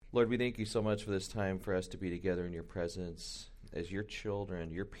Lord, we thank you so much for this time for us to be together in your presence as your children,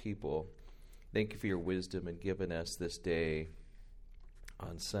 your people. Thank you for your wisdom in giving us this day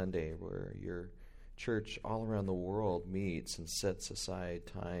on Sunday where your church all around the world meets and sets aside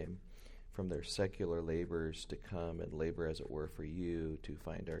time from their secular labors to come and labor, as it were, for you to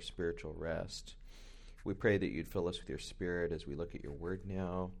find our spiritual rest. We pray that you'd fill us with your Spirit as we look at your word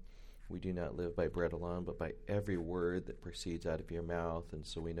now. We do not live by bread alone, but by every word that proceeds out of your mouth. And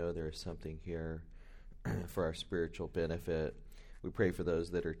so we know there is something here for our spiritual benefit. We pray for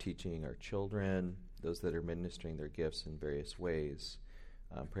those that are teaching our children, those that are ministering their gifts in various ways.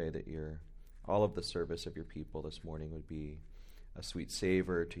 Pray that all of the service of your people this morning would be a sweet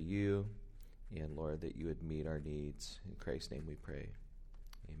savor to you. And Lord, that you would meet our needs. In Christ's name we pray.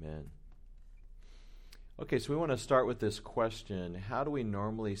 Amen. Okay, so we want to start with this question. How do we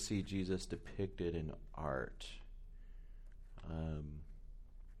normally see Jesus depicted in art?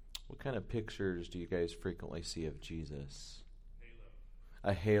 What kind of pictures do you guys frequently see of Jesus?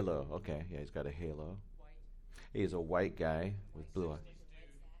 Halo. A halo. Okay, yeah, he's got a halo. White. He's a white guy with blue eyes.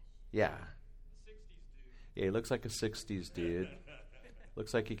 Yeah. 60s dude. Yeah, he looks like a 60s dude.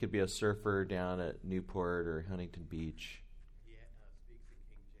 Looks like he could be a surfer down at Newport or Huntington Beach.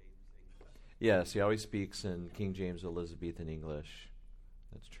 Yes, he always speaks in King James Elizabethan English.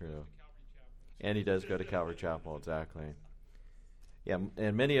 That's true. And he does go to Calvary Chapel, exactly. Yeah,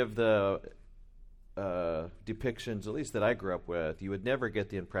 and many of the depictions, at least that I grew up with, you would never get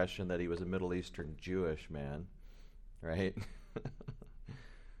the impression that he was a Middle Eastern Jewish man, right?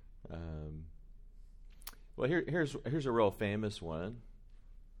 Well, here's a real famous one.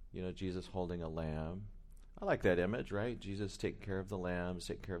 You know, Jesus holding a lamb. I like that image, right? Jesus taking care of the lambs,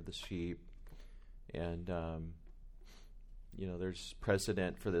 taking care of the sheep. And, there's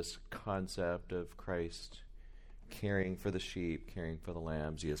precedent for this concept of Christ caring for the sheep, caring for the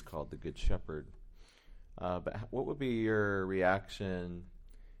lambs. He is called the Good Shepherd. But what would be your reaction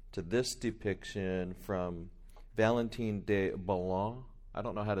to this depiction from Valentin de Boulogne? I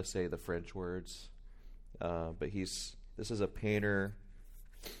don't know how to say the French words, but this is a painter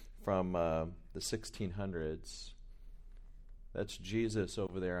from the 1600s. That's Jesus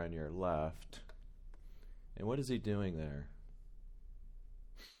over there on your left. And what is he doing there?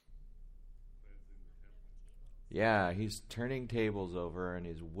 Yeah, he's turning tables over and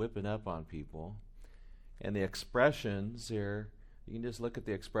he's whipping up on people. And the expressions here, you can just look at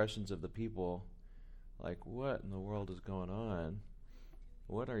the expressions of the people like, what in the world is going on?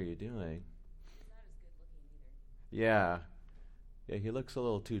 What are you doing? Yeah, he looks a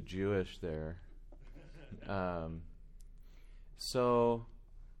little too Jewish there. But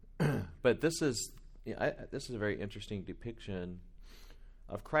this is a very interesting depiction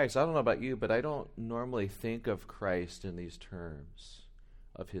of Christ. I don't know about you, but I don't normally think of Christ in these terms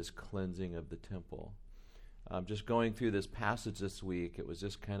of his cleansing of the temple. Just going through this passage this week, it was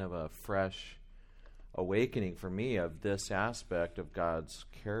just kind of a fresh awakening for me of this aspect of God's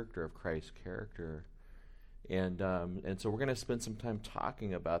character, of Christ's character. And so we're going to spend some time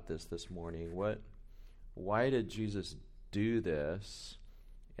talking about this morning. Why did Jesus do this?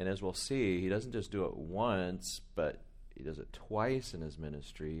 And as we'll see, he doesn't just do it once, but he does it twice in his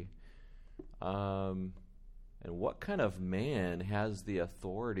ministry. And what kind of man has the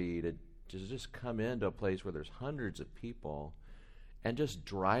authority to just come into a place where there's hundreds of people and just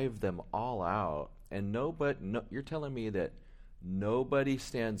drive them all out? And you're telling me that nobody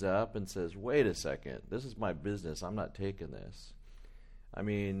stands up and says, wait a second, this is my business, I'm not taking this. I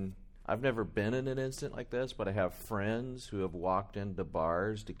mean, I've never been in an incident like this, but I have friends who have walked into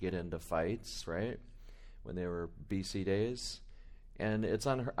bars to get into fights, right, when they were BC days. And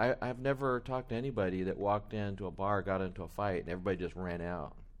I've never talked to anybody that walked into a bar, got into a fight, and everybody just ran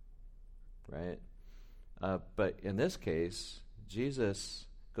out, right? But in this case, Jesus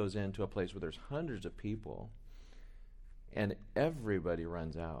goes into a place where there's hundreds of people, and everybody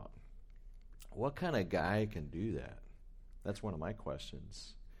runs out. What kind of guy can do that? That's one of my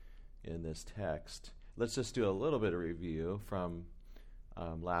questions in this text. Let's just do a little bit of review from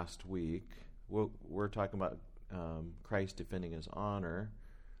last week. We're talking about Christ defending his honor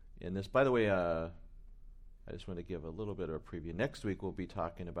in this. By the way, I just want to give a little bit of a preview. Next week we'll be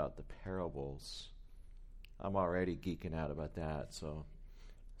talking about the parables. I'm already geeking out about that, so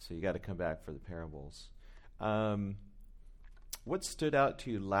you got to come back for the parables. What stood out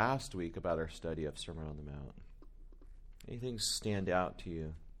to you last week about our study of Sermon on the Mount? Anything stand out to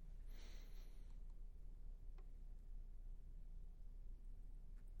you?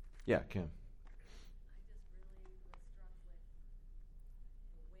 Yeah, Kim. I just really was struck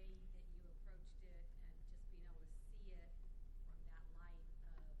with the way that you approached it and just being able to see it from that light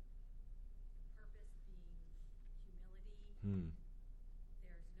of Mm-hmm.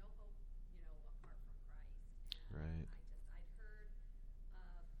 There's no hope, apart from Christ. And Right. I'd heard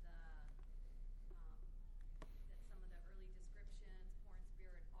of that some of the early descriptions, poor in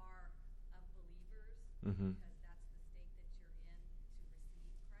spirit, are of believers, Mm-hmm. because that's the state that you're in to receive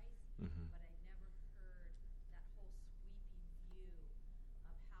Christ. Mm-hmm. But I never heard that whole sweeping view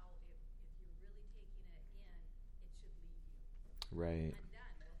of how if you're really taking it in, it should leave you. Right.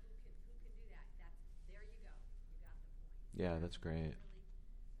 Undone. Well, who can do that? There you go. You got the point. Yeah, that's great. I really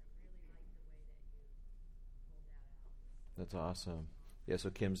like the way that you pulled that out. That's awesome. Yeah, so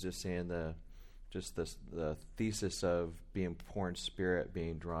Kim's just saying the thesis of being poor in spirit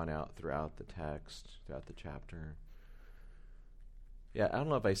being drawn out throughout the text, throughout the chapter. Yeah, I don't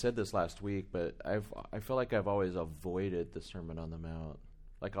know if I said this last week, but I feel like I've always avoided the Sermon on the Mount.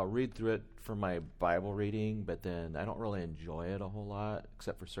 Like, I'll read through it for my Bible reading, but then I don't really enjoy it a whole lot,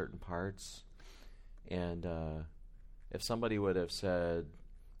 except for certain parts. And if somebody would have said,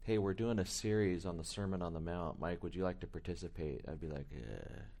 hey, we're doing a series on the Sermon on the Mount, Mike, would you like to participate? I'd be like,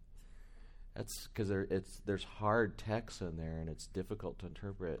 yeah. That's because there's hard text in there, and it's difficult to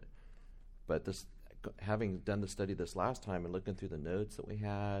interpret. But this, having done the study this last time and looking through the notes that we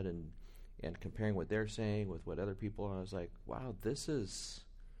had and comparing what they're saying with what other people, I was like, wow,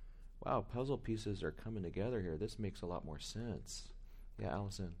 puzzle pieces are coming together here. This makes a lot more sense. Yeah,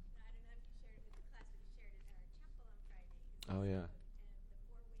 Allison. I don't know if you shared it with the class, but you shared it at our chapel on Friday. Oh, yeah. And the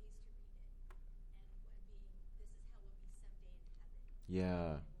 4 ways to read it. And one being, this is how we'll be someday in heaven.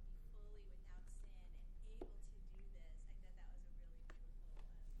 Yeah. We'll be fully without sin and able to do this. I thought that was a really beautiful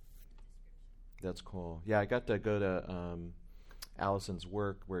description. That's cool. Yeah, I got to go to Allison's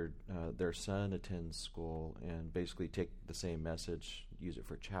work where their son attends school and basically take the same message, use it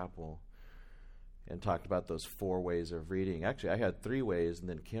for chapel, and talked about those 4 ways of reading. Actually, I had 3 ways, and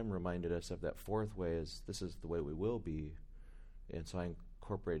then Kim reminded us of that 4th way is this is the way we will be. And so I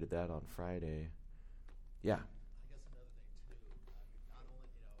incorporated that on Friday. Yeah. I guess another thing too, not only,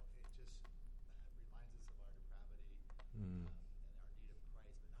 it just reminds us of our depravity and our need of Christ, but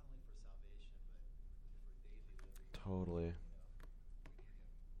not only for salvation, but for daily living. Totally. We need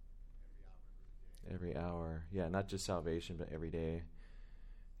Him every hour of every day. Every hour. Yeah, not just salvation, but every day.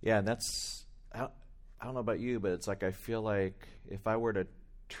 Yeah, and that's, I don't know about you, but it's like I feel like if I were to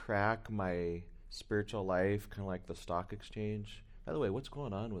track my spiritual life, kind of like the stock exchange. By the way, what's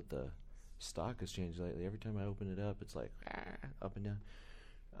going on with the stock exchange lately? Every time I open it up, it's like up and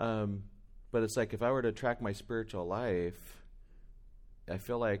down. But it's like if I were to track my spiritual life, I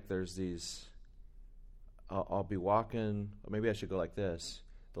feel like there's these, I'll be walking, or maybe I should go like this.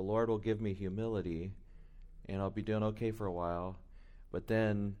 The Lord will give me humility, and I'll be doing okay for a while. But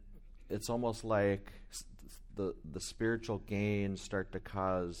then it's almost like the spiritual gains start to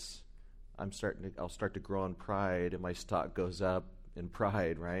cause, I'll start to grow in pride, and my stock goes up in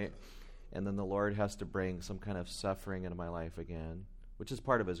pride, right? And then the Lord has to bring some kind of suffering into my life again, which is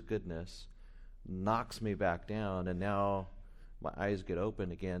part of His goodness, knocks me back down, and now my eyes get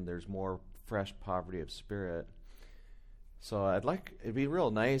open again. There's more fresh poverty of spirit. So it'd be real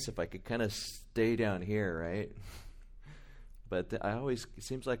nice if I could kind of stay down here, right? But it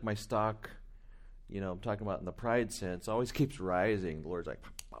seems like my stock, I'm talking about in the pride sense, always keeps rising. The Lord's like,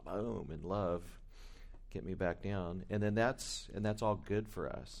 boom, in love, get me back down. And then that's all good for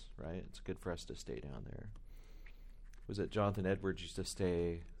us, right? It's good for us to stay down there. Was it Jonathan Edwards used to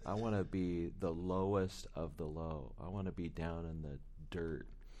say, I want to be the lowest of the low. I want to be down in the dirt.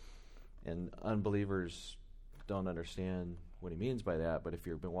 And unbelievers don't understand what he means by that, but if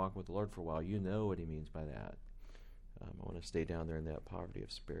you've been walking with the Lord for a while, you know what he means by that. I want to stay down there in that poverty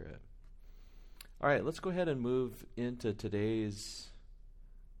of spirit. All right, let's go ahead and move into today's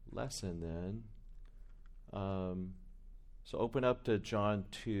lesson then. So open up to John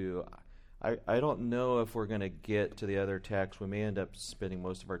 2. I don't know if we're going to get to the other text. We may end up spending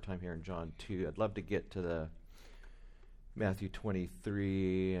most of our time here in John 2. I'd love to get to the Matthew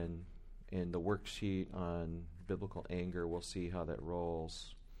 23 and the worksheet on biblical anger. We'll see how that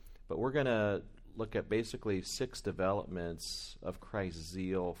rolls. But we're going to look at basically 6 developments of Christ's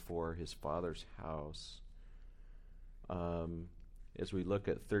zeal for his Father's house as we look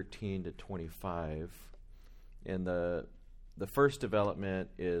at 13 to 25. And the first development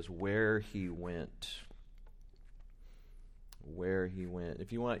is where he went. Where he went.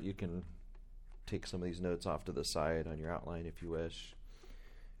 If you want, you can take some of these notes off to the side on your outline if you wish.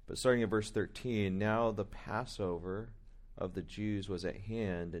 But starting at verse 13, now the Passover of the Jews was at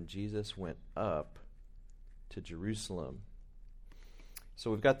hand, and Jesus went up to Jerusalem. So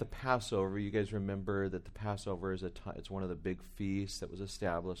we've got the Passover. You guys remember that the Passover is it's one of the big feasts that was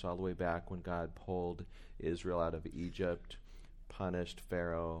established all the way back when God pulled Israel out of Egypt, punished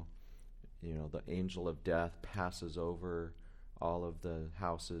Pharaoh. The angel of death passes over all of the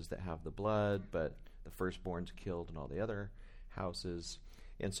houses that have the blood, but the firstborn's killed in all the other houses.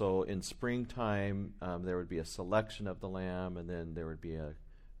 And so in springtime, there would be a selection of the lamb, and then there would be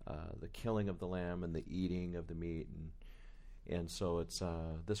the killing of the lamb and the eating of the meat. And so it's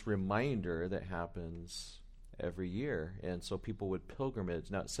this reminder that happens every year. And so people would pilgrimage.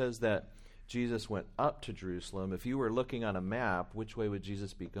 Now it says that Jesus went up to Jerusalem. If you were looking on a map, which way would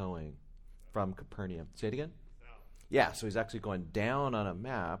Jesus be going from Capernaum? Say it again? South. Yeah, so he's actually going down on a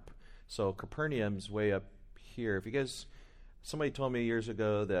map. So Capernaum's way up here. If you guys, somebody told me years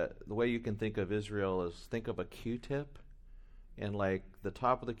ago that the way you can think of Israel is think of a Q-tip. And like the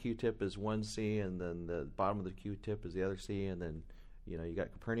top of the Q-tip is one sea, and then the bottom of the Q-tip is the other sea, and then you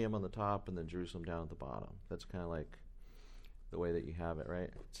got Capernaum on the top, and then Jerusalem down at the bottom. That's kind of like the way that you have it, right?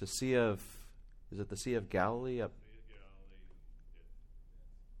 It's a sea of, is it the Sea of Galilee up,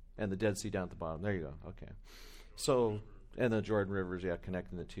 and the Dead Sea down at the bottom? There you go. Okay, so and the Jordan Rivers,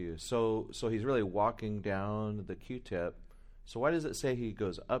 connecting the two. So he's really walking down the Q-tip. So why does it say he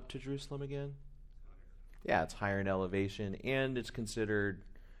goes up to Jerusalem again? Yeah, it's higher in elevation, and it's considered,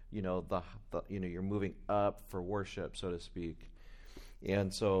 you're moving up for worship, so to speak.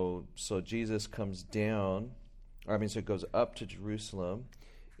 And so Jesus comes down, so it goes up to Jerusalem,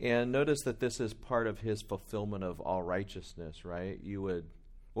 and notice that this is part of his fulfillment of all righteousness, right?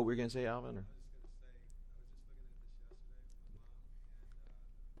 What were you going to say, Alvin?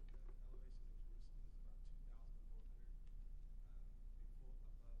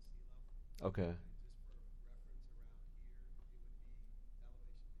 Or? Okay.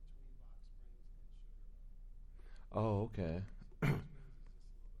 Oh, okay.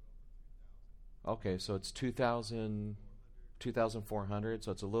 Okay, so it's 2,400,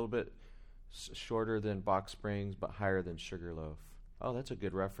 so it's a little bit shorter than Box Springs, but higher than Sugarloaf. Oh, that's a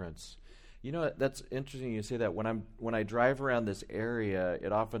good reference. That's interesting you say that. When I drive around this area,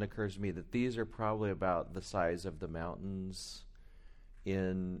 it often occurs to me that these are probably about the size of the mountains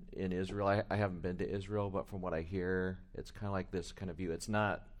in Israel. I haven't been to Israel, but from what I hear, it's kind of like this kind of view. It's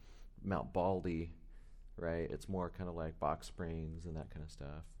not Mount Baldy, right? It's more kind of like Box Springs and that kind of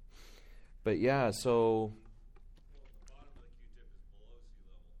stuff. But yeah, so The bottom of the Q-tip is below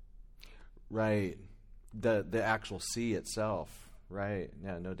sea level. right, the actual sea itself, right?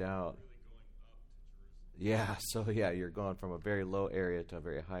 Yeah, no doubt. Really going up to Jerusalem. Yeah, so you're going from a very low area to a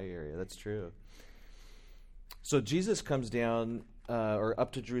very high area. That's true. So Jesus comes down or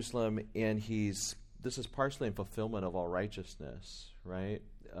up to Jerusalem, and this is partially in fulfillment of all righteousness, right?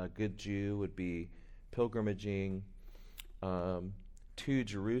 A good Jew would be pilgrimaging to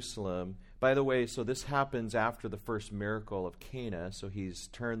Jerusalem. By the way, so this happens after the first miracle of Cana. So he's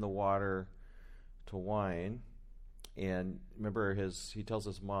turned the water to wine, and remember he tells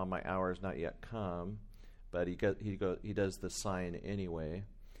his mom, "My hour has not yet come," but he does the sign anyway,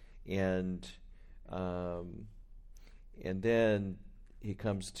 and then he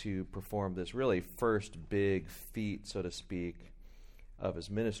comes to perform this really first big feat, so to speak, of his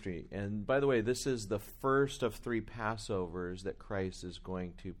ministry. And by the way, this is the first of 3 Passovers that Christ is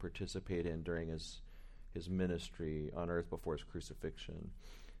going to participate in during his ministry on earth before his crucifixion.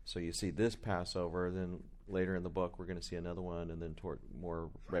 So you see this Passover, then later in the book we're going to see another one, and then more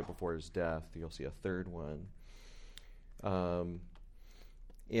right before his death you'll see a third one.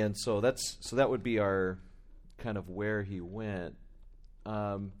 And so that would be our kind of where he went.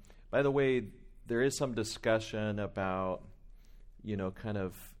 By the way, there is some discussion about, kind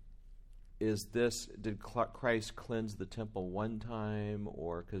of, did Christ cleanse the temple one time,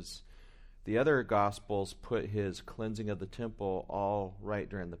 or because the other Gospels put his cleansing of the temple all right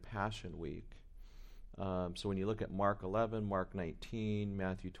during the Passion Week. So when you look at Mark 11, Mark 19,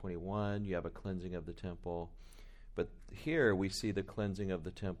 Matthew 21, you have a cleansing of the temple. But here we see the cleansing of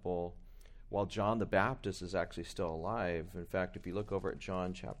the temple while John the Baptist is actually still alive. In fact, if you look over at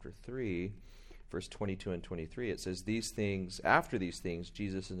John chapter 3, verse 22 and 23, it says, after these things,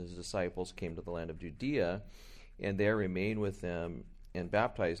 Jesus and his disciples came to the land of Judea, and there remained with them and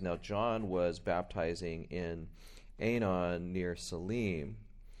baptized. Now John was baptizing in Aenon near Salim.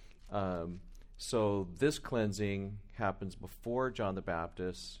 So this cleansing happens before John the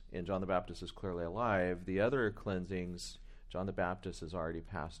Baptist, and John the Baptist is clearly alive. The other cleansings, John the Baptist has already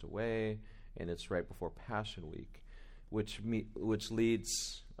passed away, and it's right before Passion Week, which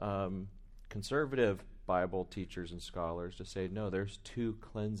leads conservative Bible teachers and scholars to say, no, there's 2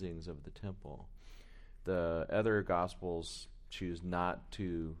 cleansings of the temple. The other Gospels choose not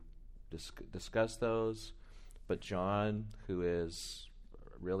to discuss those. But John, who is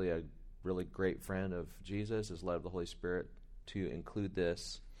really a really great friend of Jesus, is led of the Holy Spirit to include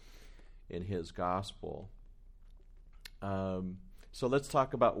this in his gospel. So let's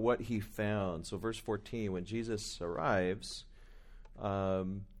talk about what he found. So verse 14, when Jesus arrives,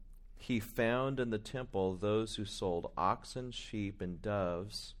 he found in the temple those who sold oxen, sheep, and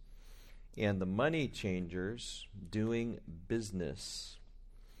doves, and the money changers doing business.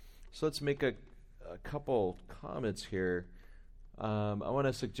 So let's make a couple comments here. I want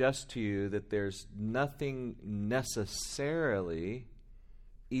to suggest to you that there's nothing necessarily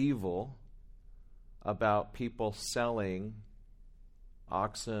evil about people selling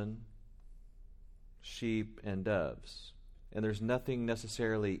oxen, sheep, and doves. And there's nothing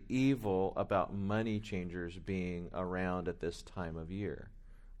necessarily evil about money changers being around at this time of year.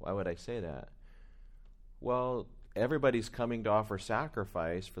 Why would I say that? Well, everybody's coming to offer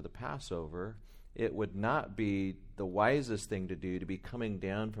sacrifice for the Passover. It would not be the wisest thing to do to be coming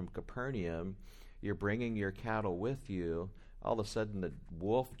down from Capernaum. You're bringing your cattle with you. All of a sudden, the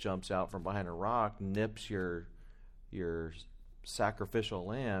wolf jumps out from behind a rock, nips your sacrificial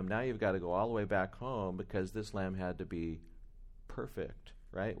lamb. Now you've got to go all the way back home because this lamb had to be perfect,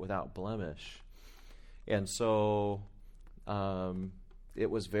 right, without blemish. And so it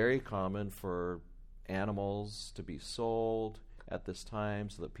was very common for animals to be sold at this time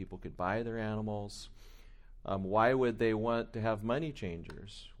so that people could buy their animals. Why would they want to have money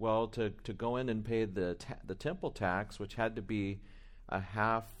changers? Well, to go in and pay the temple tax, which had to be a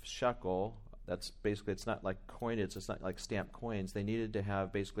half shekel. That's basically, it's not like coinage, it's not like stamped coins. They needed to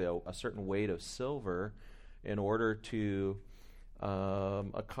have basically a certain weight of silver in order to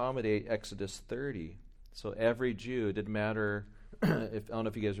accommodate Exodus 30. So every Jew, it didn't matter, I don't know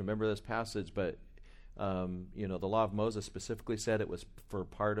if you guys remember this passage, but the law of Moses specifically said it was for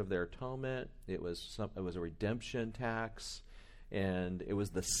part of their atonement. It was a redemption tax, and it was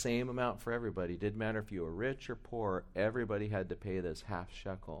the same amount for everybody. It didn't matter if you were rich or poor. Everybody had to pay this half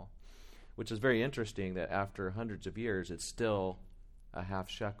shekel, which is very interesting that after hundreds of years, it's still a half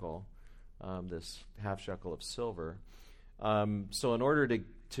shekel, this half shekel of silver. So in order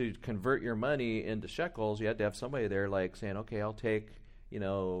to convert your money into shekels, you had to have somebody there like saying, okay, I'll take,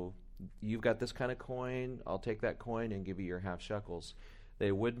 you've got this kind of coin, I'll take that coin and give you your half shekels.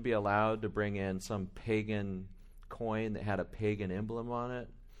 They wouldn't be allowed to bring in some pagan coin that had a pagan emblem on it.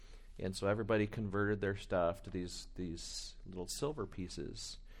 And so everybody converted their stuff to these little silver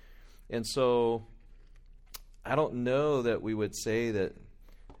pieces. And so I don't know that we would say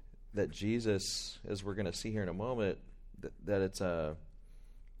that Jesus, as we're going to see here in a moment, that it's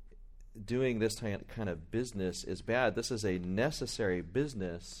doing this kind of business is bad. This is a necessary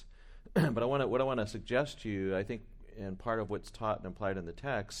business. But what I want to suggest to you, I think, and part of what's taught and implied in the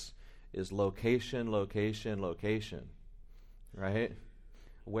text is location, location, location. Right?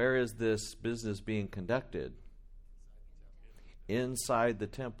 Where is this business being conducted? Inside the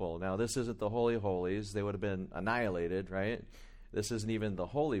temple. Now, this isn't the Holy of Holies. They would have been annihilated, right? This isn't even the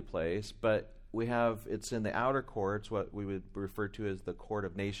holy place, but it's in the outer courts, what we would refer to as the court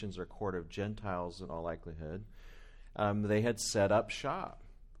of nations or court of Gentiles in all likelihood. They had set up shop.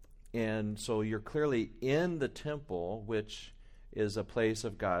 And so you're clearly in the temple, which is a place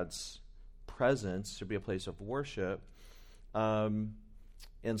of God's presence, should be a place of worship,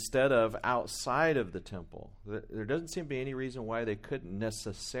 instead of outside of the temple. There doesn't seem to be any reason why they couldn't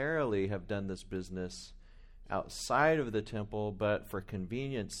necessarily have done this business outside of the temple, but for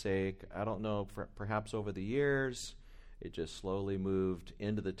convenience sake, I don't know, perhaps over the years, it just slowly moved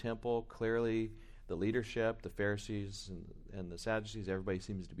into the temple. Clearly, the leadership, the Pharisees and the Sadducees, everybody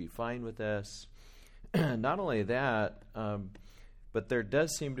seems to be fine with this. Not only that, but there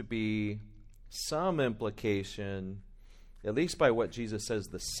does seem to be some implication, at least by what Jesus says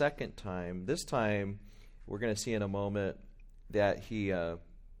the second time. This time, we're going to see in a moment that he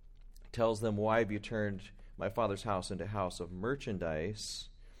tells them, why have you turned my Father's house into a house of merchandise?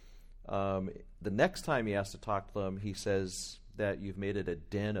 The next time he has to talk to them, he says that you've made it a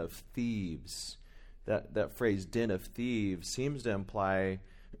den of thieves. That phrase, den of thieves, seems to imply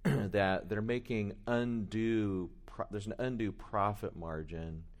that they're making there's an undue profit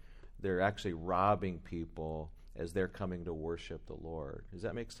margin. They're actually robbing people as they're coming to worship the Lord. Does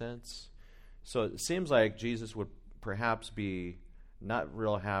that make sense? So it seems like Jesus would perhaps be not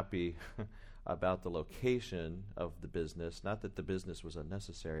real happy about the location of the business, not that the business was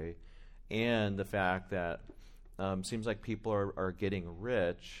unnecessary, and the fact that seems like people are getting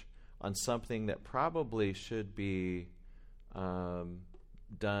rich on something that probably should be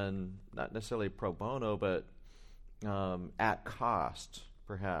done not necessarily pro bono, but at cost,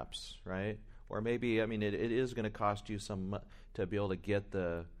 perhaps, right? Or maybe, I mean, it is going to cost you some to be able to get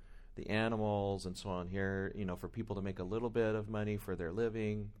the animals and so on here. You know, for people to make a little bit of money for their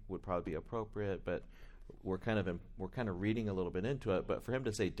living would probably be appropriate, but we're kind of reading a little bit into it. But for him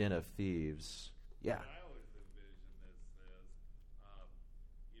to say den of thieves, yeah. I always envision this as,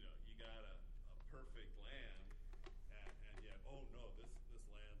 you got a perfect land, and yet, oh no, this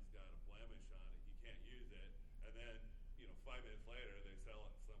land's got a blemish on it. You can't use it. And then, 5 minutes later, they sell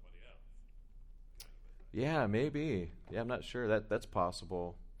it to somebody else. Yeah, maybe. Yeah, I'm not sure. That's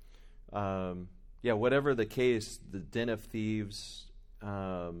possible. Yeah, whatever the case, the den of thieves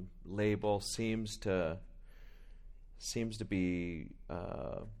label seems to be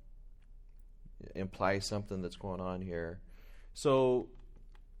imply something that's going on here. So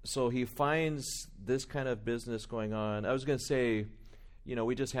he finds this kind of business going on. I was going to say,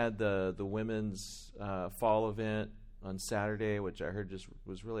 we just had the women's fall event on Saturday, which I heard just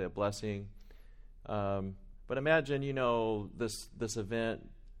was really a blessing. But imagine, this event,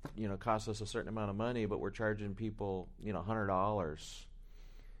 costs us a certain amount of money, but we're charging people, $100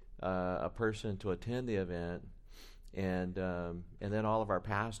 a person to attend the event, and then all of our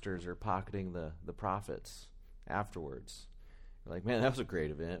pastors are pocketing the profits afterwards. We're like, man, that was a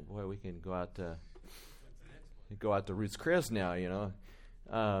great event. Boy, we can go out to Ruth's Chris now.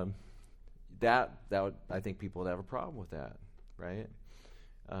 That would, I think people would have a problem with that, right?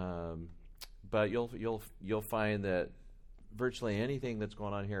 But you'll find that virtually anything that's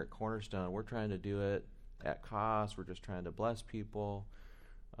going on here at Cornerstone, we're trying to do it at cost. We're just trying to bless people,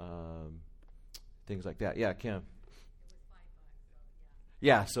 things like that. Yeah, Kim. It was $5, so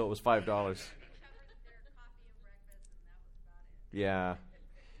yeah. Yeah, so it was $5. Covered their coffee and breakfast, and that was about it. Yeah.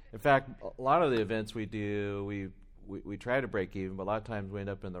 In fact, a lot of the events we do, we try to break even, but a lot of times we end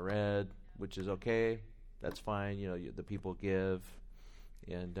up in the red, which is okay. That's fine. The people give,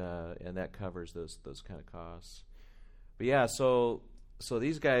 and that covers those kind of costs. But yeah, so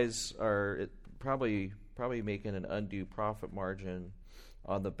these guys are probably making an undue profit margin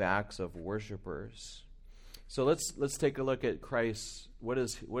on the backs of worshipers. So let's take a look at Christ. What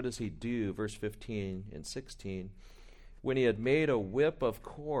does he do? Verse 15 and 16. When he had made a whip of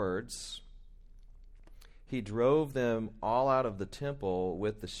cords, he drove them all out of the temple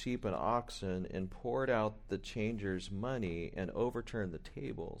with the sheep and oxen, and poured out the changers' money, and overturned the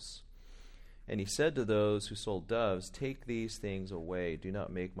tables. And he said to those who sold doves, "Take these things away. Do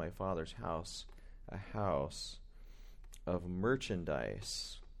not make my Father's house a house of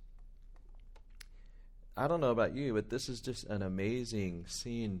merchandise." I don't know about you, but this is just an amazing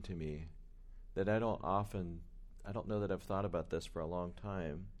scene to me that I don't know that I've thought about this for a long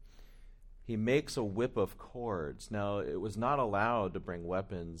time. He makes a whip of cords. Now, it was not allowed to bring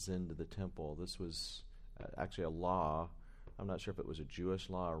weapons into the temple. This was actually a law. I'm not sure if it was a Jewish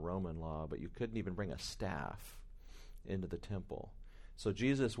law or Roman law, but you couldn't even bring a staff into the temple. So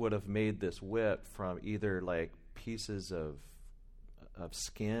Jesus would have made this whip from either like pieces of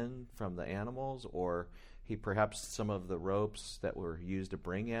skin from the animals, or he perhaps some of the ropes that were used to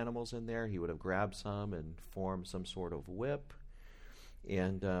bring animals in there, he would have grabbed some and formed some sort of whip.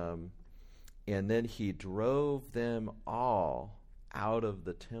 And then he drove them all out of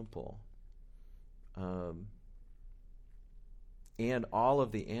the temple. And all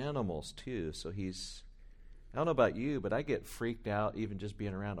of the animals too. So I don't know about you, but I get freaked out even just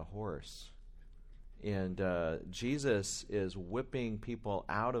being around a horse. And Jesus is whipping people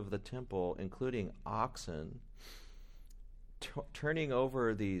out of the temple, including oxen, turning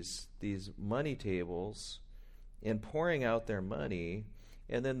over these money tables and pouring out their money.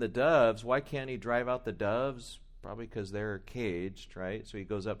 And then the doves, why can't he drive out the doves? Probably because they're caged, right? So he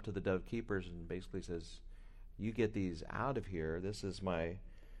goes up to the dove keepers and basically says, "You get these out of here. This is my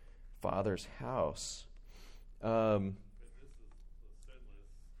Father's house." But this is the sinless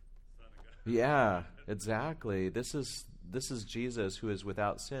Son of God. Yeah, exactly. This is Jesus who is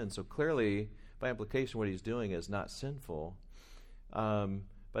without sin. So clearly, by implication, what he's doing is not sinful. But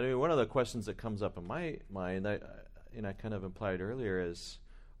I mean, one of the questions that comes up in my mind, I kind of implied earlier, is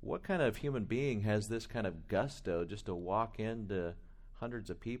what kind of human being has this kind of gusto just to walk into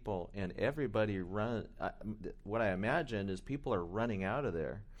hundreds of people and everybody run? What I imagine is people are running out of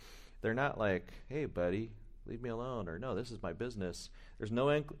there. They're not like, "Hey, buddy, leave me alone," or "No, this is my business." There's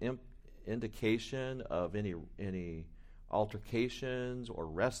no indication of any altercations or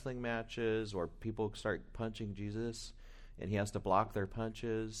wrestling matches or people start punching Jesus and he has to block their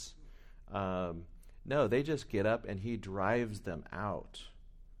punches. No, they just get up and he drives them out.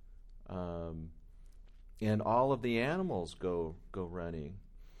 And all of the animals go running.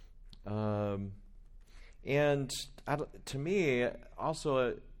 And to me,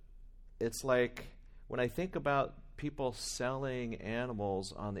 also, it's like when I think about people selling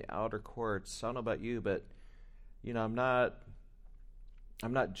animals on the outer courts, I don't know about you, but I'm not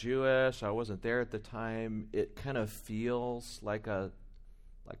Jewish. I wasn't there at the time. It kind of feels like a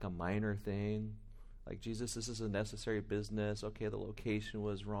minor thing. Like, Jesus, this is a necessary business. Okay, the location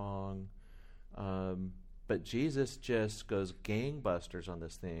was wrong. But Jesus just goes gangbusters on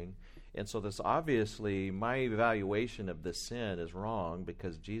this thing. And so this, obviously, my evaluation of this sin is wrong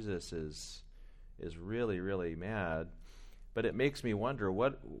because Jesus is really, really mad. But it makes me wonder,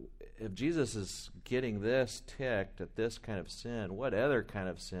 what if Jesus is getting this ticked at this kind of sin, what other kind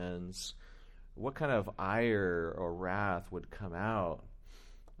of sins, what kind of ire or wrath would come out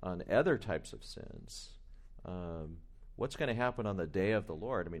on other types of sins? What's going to happen on the day of the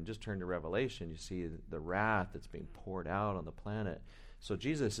Lord? I mean, just turn to Revelation. You see the wrath that's being poured out on the planet. So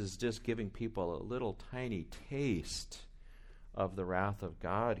Jesus is just giving people a little tiny taste of the wrath of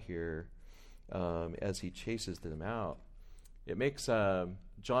God here as he chases them out. It makes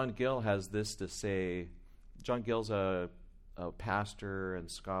John Gill has this to say. John Gill's a pastor and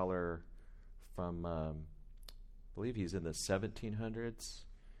scholar from, I believe he's in the 1700s.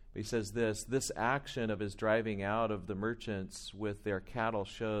 He says this action of his driving out of the merchants with their cattle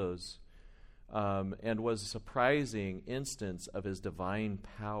shows and was a surprising instance of his divine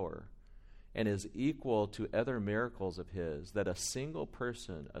power and is equal to other miracles of his, that a single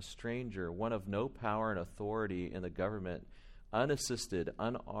person, a stranger, one of no power and authority in the government, unassisted,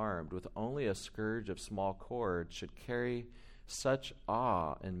 unarmed, with only a scourge of small cord, should carry such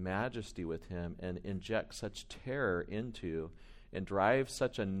awe and majesty with him and inject such terror into and drive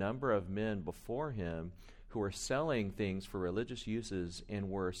such a number of men before him who were selling things for religious uses and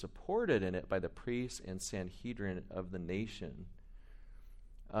were supported in it by the priests and Sanhedrin of the nation.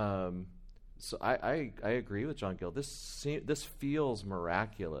 So I agree with John Gill. This feels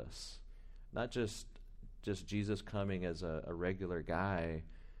miraculous, not just Jesus coming as a regular guy,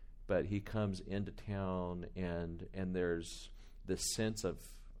 but he comes into town and there's this sense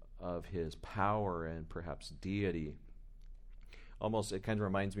of his power and perhaps deity. Almost, it kind of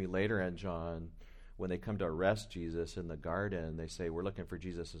reminds me later in John, when they come to arrest Jesus in the garden, they say, "We're looking for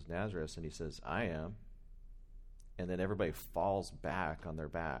Jesus of Nazareth," and he says, "I am." And then everybody falls back on their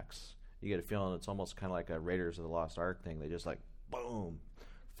backs. You get a feeling it's almost kind of like a Raiders of the Lost Ark thing. They just boom,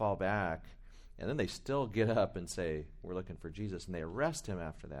 fall back. And then they still get up and say, "We're looking for Jesus," and they arrest him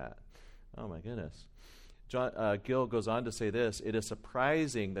after that. Oh my goodness. Gill goes on to say this: "It is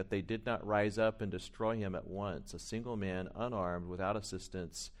surprising that they did not rise up and destroy him at once, a single man, unarmed, without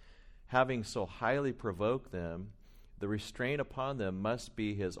assistance, having so highly provoked them. The restraint upon them must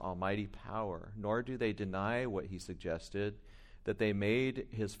be his almighty power. Nor do they deny what he suggested, that they made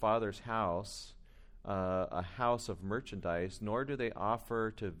his father's house a house of merchandise, nor do they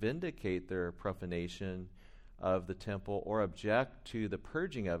offer to vindicate their profanation of the temple or object to the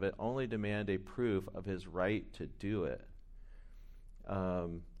purging of it, only demand a proof of his right to do it."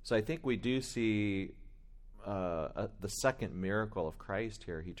 So I think we do see the second miracle of Christ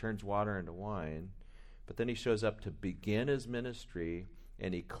here. He turns water into wine, but then he shows up to begin his ministry,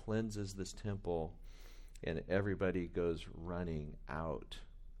 and he cleanses this temple, and everybody goes running out.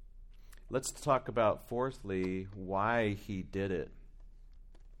 Let's talk about, fourthly, why he did it.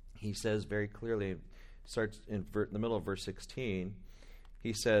 He says very clearly, starts in the middle of verse 16,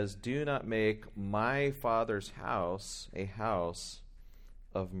 he says, "Do not make my Father's house a house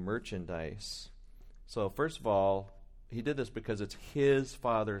of merchandise." So first of all, he did this because it's his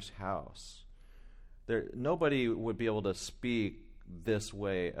Father's house. Nobody would be able to speak this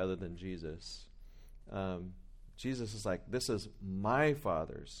way other than Jesus. Jesus is like, "This is my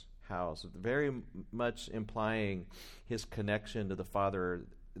Father's house," very much implying his connection to the Father,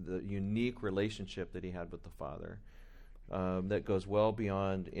 the unique relationship that he had with the Father, that goes well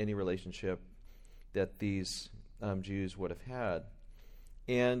beyond any relationship that these Jews would have had.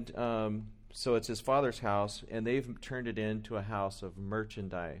 And so it's his Father's house, and they've turned it into a house of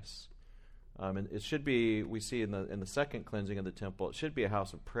merchandise. And it should be, we see in the second cleansing of the temple, it should be a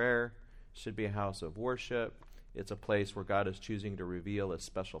house of prayer, it should be a house of worship. It's a place where God is choosing to reveal his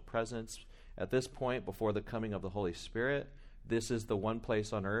special presence. At this point, before the coming of the Holy Spirit, this is the one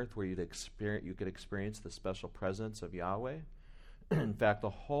place on earth where you could experience the special presence of Yahweh. In fact, the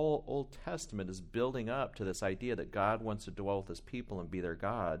whole Old Testament is building up to this idea that God wants to dwell with his people and be their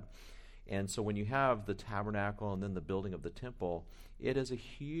God. And so when you have the tabernacle and then the building of the temple, it is a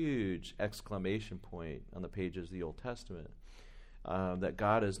huge exclamation point on the pages of the Old Testament. that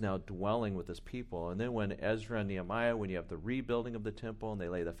God is now dwelling with his people. And then when Ezra and Nehemiah, when you have the rebuilding of the temple and they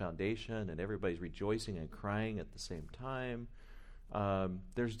lay the foundation and everybody's rejoicing and crying at the same time,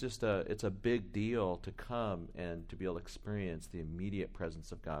 there's just it's a big deal to come and to be able to experience the immediate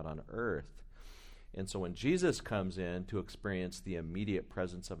presence of God on earth. And so when Jesus comes in to experience the immediate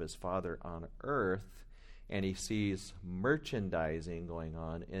presence of his Father on earth, and he sees merchandising going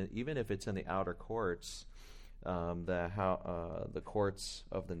on, and even if it's in the outer courts, the courts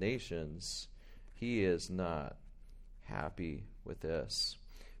of the nations, he is not happy with this.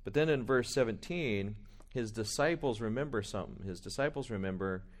 But then in verse 17, his disciples remember something. His disciples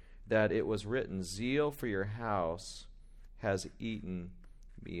remember that it was written, "Zeal for your house has eaten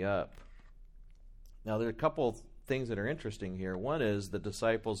me up." Now, there are a couple things that are interesting here. One is the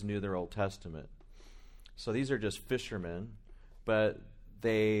disciples knew their Old Testament. So these are just fishermen, but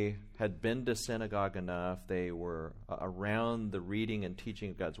they had been to synagogue enough, they were around the reading and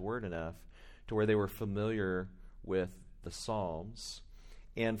teaching of God's Word enough to where they were familiar with the Psalms.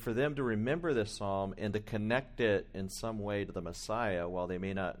 And for them to remember this psalm and to connect it in some way to the Messiah, while they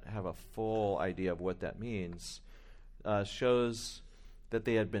may not have a full idea of what that means, shows that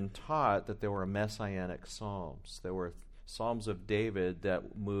they had been taught that there were messianic psalms. There were psalms of David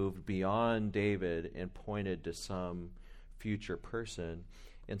that moved beyond David and pointed to some future person.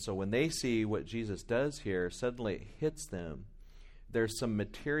 And so when they see what Jesus does here, suddenly it hits them. There's some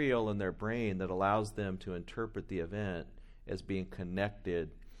material in their brain that allows them to interpret the event as being connected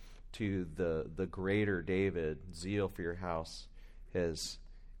to the greater David. Zeal for your house has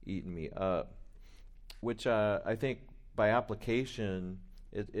eaten me up. Which I think by application,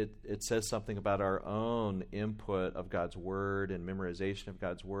 it says something about our own input of God's Word and memorization of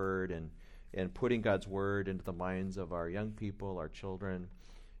God's Word and putting God's Word into the minds of our young people, our children,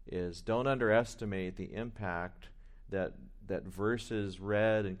 is don't underestimate the impact that verses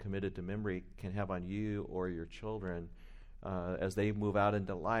read and committed to memory can have on you or your children as they move out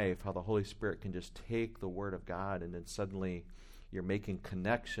into life, how the Holy Spirit can just take the Word of God and then suddenly you're making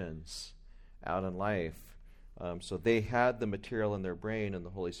connections out in life. So they had the material in their brain, and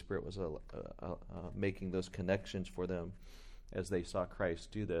the Holy Spirit was making those connections for them as they saw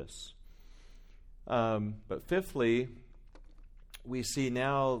Christ do this. But fifthly, we see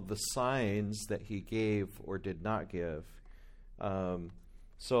now the signs that he gave or did not give.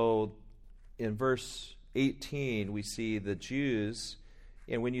 So in verse 18, we see the Jews.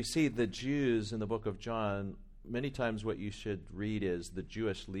 And when you see the Jews in the book of John, many times what you should read is the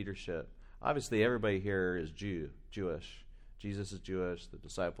Jewish leadership. Obviously, everybody here is Jewish. Jesus is Jewish. The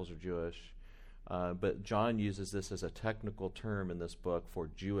disciples are Jewish. But John uses this as a technical term in this book for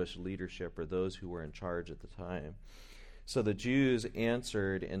Jewish leadership, or those who were in charge at the time. So the Jews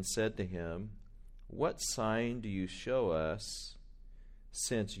answered and said to him, "What sign do you show us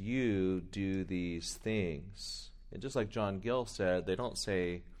since you do these things?" And just like John Gill said, they don't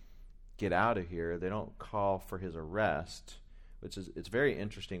say, "Get out of here." They don't call for his arrest. It's very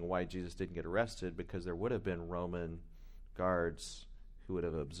interesting why Jesus didn't get arrested, because there would have been Roman guards who would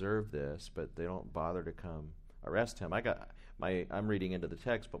have observed this, but they don't bother to come arrest him. I'm reading into the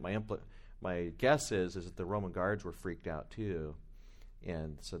text, but my guess is that the Roman guards were freaked out too,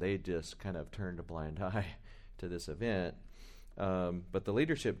 and so they just kind of turned a blind eye to this event. But the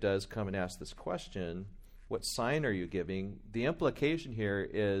leadership does come and ask this question: "What sign are you giving?" The implication here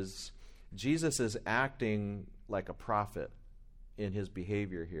is Jesus is acting like a prophet in his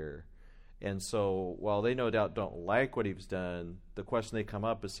behavior here. And so while they no doubt don't like what he's done, the question they come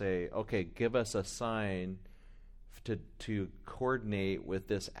up is say, okay, give us a sign to coordinate with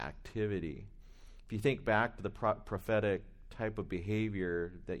this activity. If you think back to the prophetic type of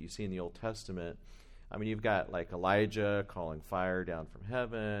behavior that you see in the Old Testament, I mean, you've got like Elijah calling fire down from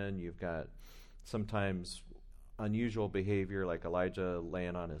heaven. You've got sometimes unusual behavior like Elijah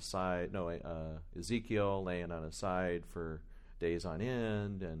laying on his side. Ezekiel laying on his side for days on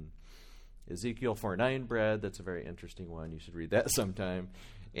end, and Ezekiel 4:9 bread. That's a very interesting one. You should read that sometime.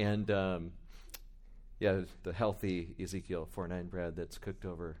 And the healthy Ezekiel 4:9 bread that's cooked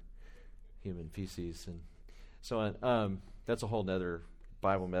over human feces and so on. That's a whole nother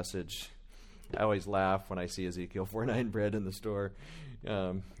Bible message. I always laugh when I see Ezekiel 4:9 bread in the store.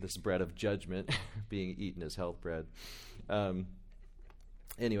 This bread of judgment being eaten as health bread.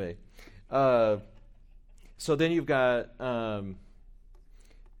 Anyway. So then you've got, where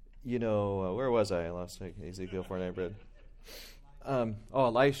was I? I lost Ezekiel 4:9 bread.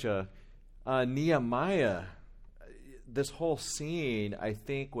 Elisha. Nehemiah. This whole scene, I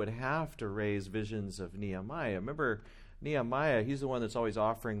think, would have to raise visions of Nehemiah. Remember, Nehemiah, he's the one that's always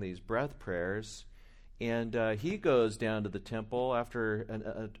offering these breath prayers. And he goes down to the temple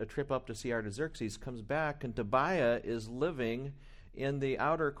after a trip up to see Artaxerxes, comes back, and Tobiah is living in the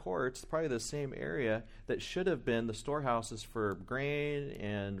outer courts, probably the same area that should have been the storehouses for grain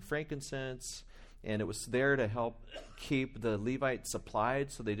and frankincense, and it was there to help keep the Levites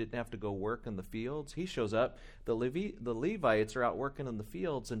supplied so they didn't have to go work in the fields. He shows up, the Levites are out working in the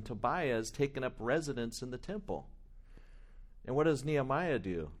fields, and Tobiah is taking up residence in the temple. And what does Nehemiah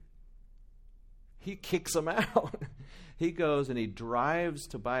do? He kicks him out. He goes and he drives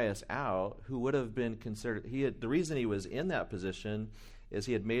Tobias out, who would have been considered. The reason he was in that position is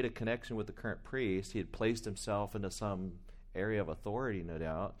he had made a connection with the current priest. He had placed himself into some area of authority, no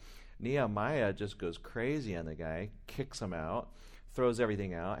doubt. Nehemiah just goes crazy on the guy, kicks him out, throws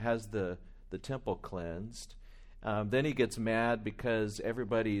everything out, has the temple cleansed. Then he gets mad because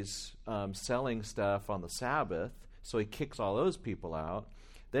everybody's selling stuff on the Sabbath, so he kicks all those people out.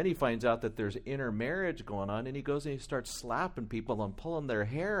 Then he finds out that there's intermarriage going on, and he goes and he starts slapping people and pulling their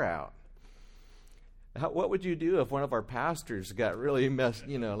hair out. What would you do if one of our pastors got really messed,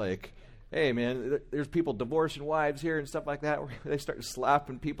 like, hey, man, there's people divorcing wives here and stuff like that, where they start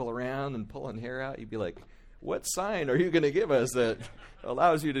slapping people around and pulling hair out? You'd be like, what sign are you going to give us that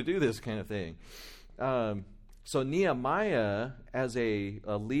allows you to do this kind of thing? So Nehemiah, as a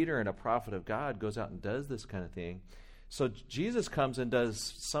leader and a prophet of God, goes out and does this kind of thing. So Jesus comes and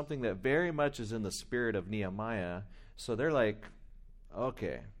does something that very much is in the spirit of Nehemiah. So they're like,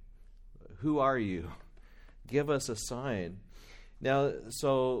 okay, who are you? Give us a sign. Now,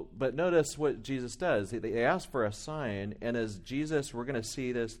 but notice what Jesus does. They ask for a sign, and as Jesus, we're going to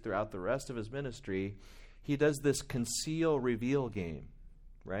see this throughout the rest of his ministry, he does this conceal-reveal game,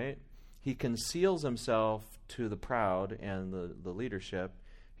 right? He conceals himself to the proud and the leadership.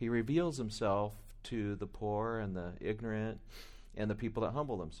 He reveals himself to the poor and the ignorant and the people that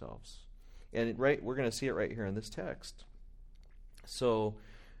humble themselves. And we're going to see it right here in this text. So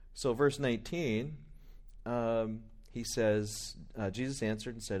verse 19, he says, Jesus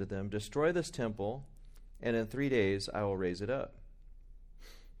answered and said to them, destroy this temple, and in 3 days I will raise it up.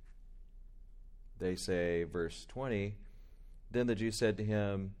 They say, verse 20, then the Jews said to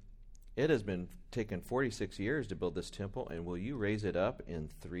him, it has been taken 46 years to build this temple, and will you raise it up in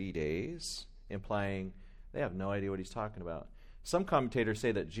 3 days? Implying they have no idea what he's talking about. Some commentators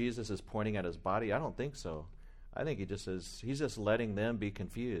say that Jesus is pointing at his body. I don't think so. I think he's just letting them be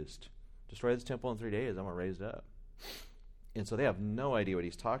confused. Destroy this temple in 3 days, I'm going to raise it up. And so they have no idea what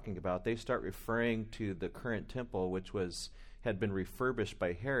he's talking about. They start referring to the current temple, which had been refurbished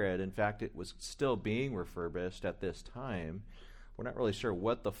by Herod. In fact, it was still being refurbished at this time. We're not really sure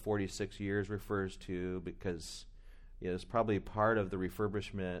what the 46 years refers to, because it's probably part of the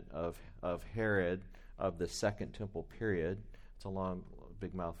refurbishment of Herod of the Second Temple period. It's a long,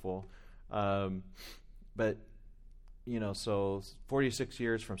 big mouthful. But, so 46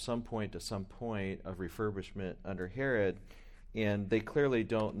 years from some point to some point of refurbishment under Herod, and they clearly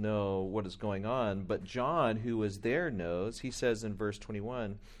don't know what is going on. But John, who was there, knows. He says in verse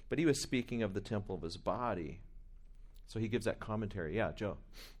 21, but he was speaking of the temple of his body. So he gives that commentary. Yeah, Joe.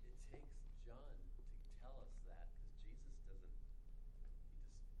 It takes John to tell us that, because Jesus doesn't. He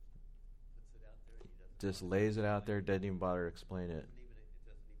just puts it out there. He doesn't. Just lays it out there, doesn't even bother to explain it. It doesn't even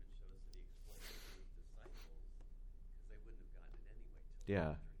show us that he explained it to his disciples, because they wouldn't have gotten it anyway till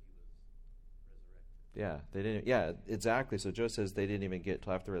Yeah. after he was resurrected. Yeah, they didn't. Yeah, exactly. So Joe says they didn't even get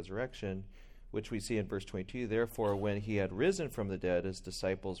till after resurrection, which we see in verse 22. Therefore, when he had risen from the dead, his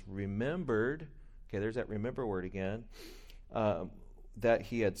disciples remembered. Okay, there's that remember word again. That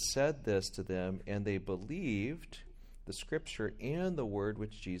he had said this to them, and they believed the scripture and the word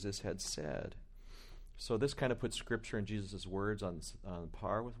which Jesus had said. So this kind of puts scripture and Jesus' words on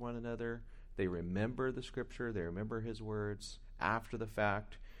par with one another. They remember the scripture. They remember his words after the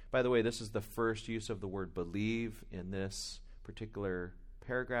fact. By the way, this is the first use of the word believe in this particular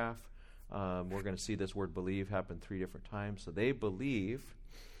paragraph. We're going to see this word believe happen 3 different times. So they believe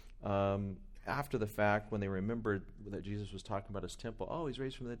after the fact, when they remembered that Jesus was talking about his temple. Oh, he's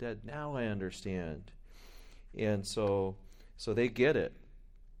raised from the dead. Now I understand. And so they get it.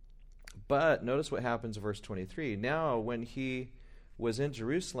 But notice what happens in verse 23. Now, when he was in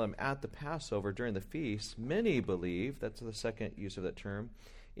Jerusalem at the Passover during the feast, many believed, that's the second use of that term,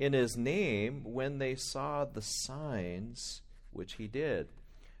 in his name when they saw the signs which he did.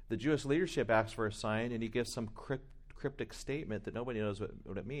 The Jewish leadership asks for a sign, and he gives some cryptic statement that nobody knows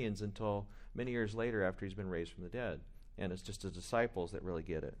what it means until many years later after he's been raised from the dead. And it's just the disciples that really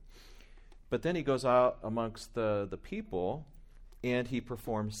get it. But then he goes out amongst the people, and he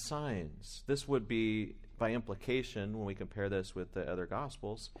performs signs. This would be by implication, when we compare this with the other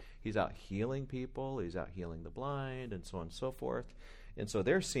Gospels, he's out healing people, he's out healing the blind, and so on and so forth. And so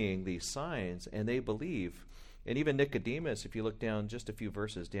they're seeing these signs, and they believe. And even Nicodemus, if you look down just a few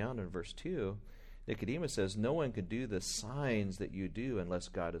verses down in verse 2, Nicodemus says, no one can do the signs that you do unless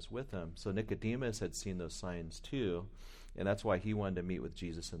God is with him. So Nicodemus had seen those signs too, and that's why he wanted to meet with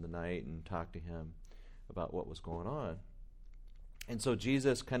Jesus in the night and talk to him about what was going on. And so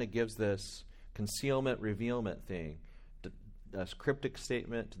Jesus kind of gives this concealment, revealment thing, a cryptic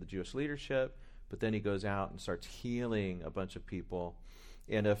statement to the Jewish leadership, but then he goes out and starts healing a bunch of people.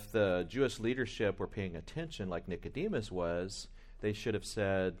 And if the Jewish leadership were paying attention like Nicodemus was, they should have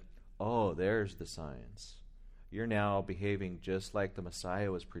said, oh, there's the signs. You're now behaving just like the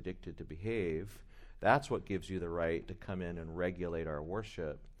Messiah was predicted to behave. That's what gives you the right to come in and regulate our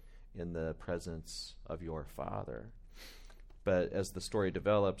worship in the presence of your Father. But as the story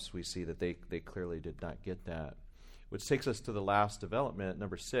develops, we see that they clearly did not get that. Which takes us to the last development,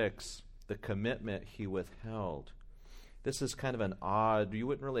 number 6, the commitment he withheld. This is kind of an odd, you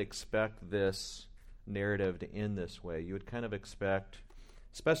wouldn't really expect this narrative to end this way. You would kind of expect,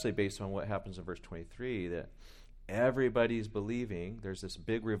 especially based on what happens in verse 23, that everybody's believing. There's this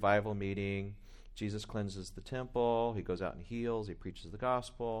big revival meeting. Jesus cleanses the temple. He goes out and heals. He preaches the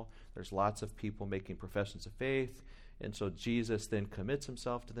gospel. There's lots of people making professions of faith. And so Jesus then commits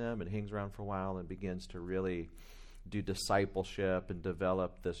himself to them and hangs around for a while and begins to really do discipleship and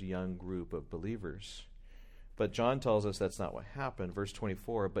develop this young group of believers. But John tells us that's not what happened. Verse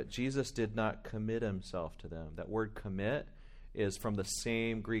 24, but Jesus did not commit himself to them. That word commit is from the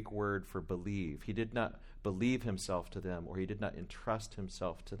same Greek word for believe. He did not believe himself to them, or he did not entrust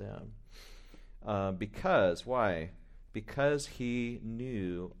himself to them. Because, why? Because he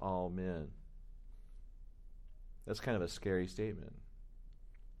knew all men. That's kind of a scary statement.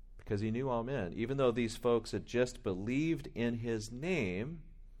 Because he knew all men. Even though these folks had just believed in his name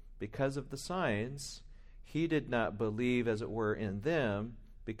because of the signs, he did not believe, as it were, in them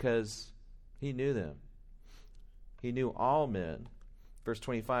because he knew them. He knew all men. Verse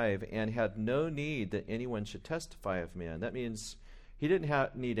 25, and had no need that anyone should testify of men. That means he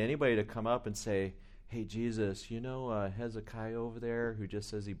didn't need anybody to come up and say, hey, Jesus, you know Hezekiah over there who just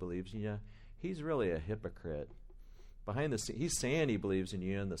says he believes in you? He's really a hypocrite. Behind the scenes, he's saying he believes in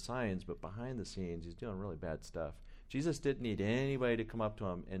you and the signs, but behind the scenes, he's doing really bad stuff. Jesus didn't need anybody to come up to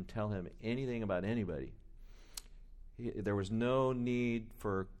him and tell him anything about anybody. There was no need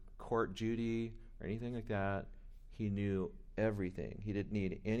for court duty or anything like that. He knew everything. He didn't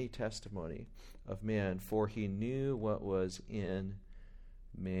need any testimony of man, for he knew what was in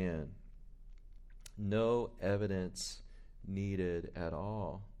man. No evidence needed at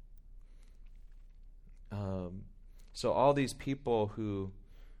all. So all these people who,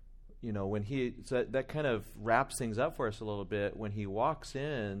 when so that kind of wraps things up for us a little bit. When he walks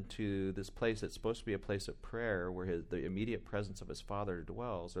into this place that's supposed to be a place of prayer, where the immediate presence of his Father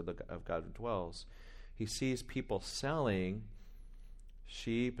dwells, or of God dwells, he sees people selling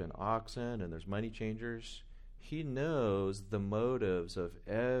sheep and oxen, and there's money changers. He knows the motives of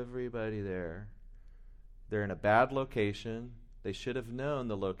everybody there. They're in a bad location. They should have known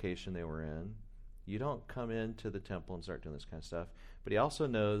the location they were in. You don't come into the temple and start doing this kind of stuff. But he also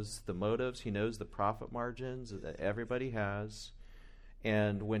knows the motives. He knows the profit margins that everybody has.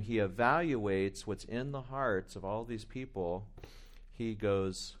 And when he evaluates what's in the hearts of all these people, he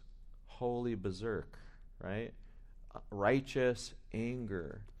goes wholly berserk, right? Righteous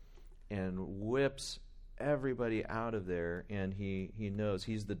anger, and whips everybody out of there. And he knows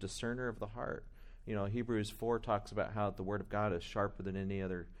he's the discerner of the heart. Hebrews 4 talks about how the word of God is sharper than any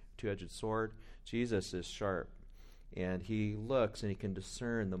other two-edged sword. Jesus is sharp, and he looks and he can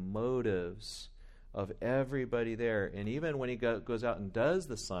discern the motives of everybody there. And even when he goes out and does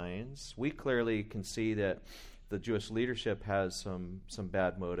the signs, we clearly can see that the Jewish leadership has some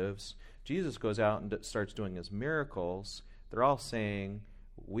bad motives. Jesus goes out and starts doing his miracles. They're all saying,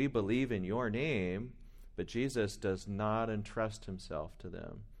 we believe in your name, but Jesus does not entrust himself to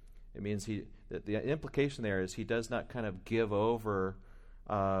them. It means the implication there is he does not kind of give over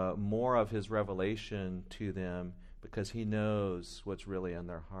more of his revelation to them, because he knows what's really in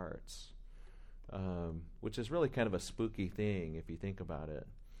their hearts, which is really kind of a spooky thing if you think about it.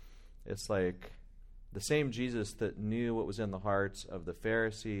 It's like the same Jesus that knew what was in the hearts of the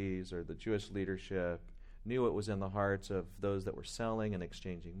Pharisees or the Jewish leadership, knew what was in the hearts of those that were selling and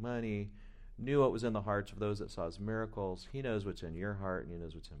exchanging money, knew what was in the hearts of those that saw his miracles. He knows what's in your heart, and he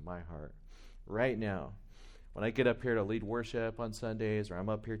knows what's in my heart. Right now, when I get up here to lead worship on Sundays, or I'm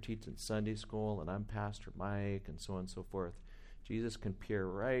up here teaching Sunday school, and I'm Pastor Mike, and so on and so forth, Jesus can peer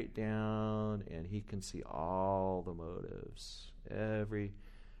right down, and he can see all the motives.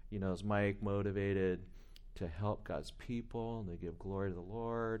 Is Mike motivated to help God's people and to give glory to the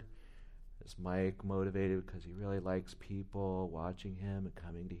Lord? Is Mike motivated because he really likes people watching him and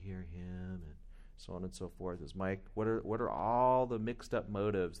coming to hear him, and so on and so forth? Is Mike, what are all the mixed up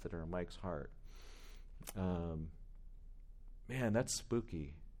motives that are in Mike's heart? Man, that's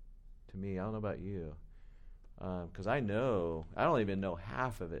spooky to me. I don't know about you. Because I don't even know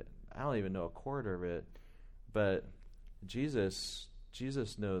half of it. I don't even know a quarter of it. But Jesus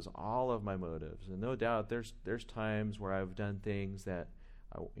knows all of my motives. And no doubt there's times where I've done things that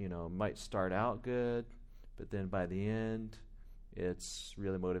might start out good, but then by the end it's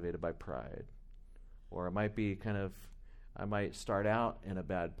really motivated by pride. Or it might be I might start out in a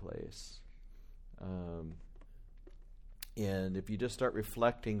bad place. And if you just start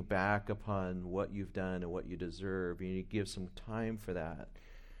reflecting back upon what you've done and what you deserve, and you give some time for that,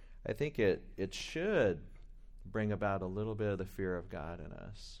 I think it should bring about a little bit of the fear of God in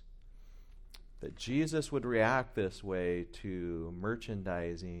us. That Jesus would react this way to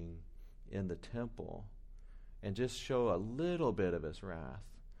merchandising in the temple and just show a little bit of his wrath.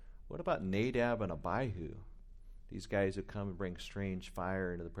 What about Nadab and Abihu? These guys who come and bring strange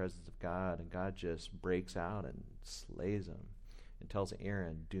fire into the presence of God, and God just breaks out and slays them and tells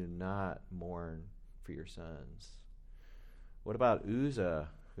Aaron, do not mourn for your sons. What about Uzzah,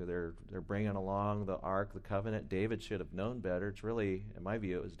 who they're bringing along the Ark of the Covenant? David should have known better. It's really, in my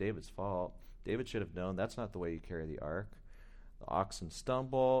view, it was David's fault. David should have known that's not the way you carry the Ark. The oxen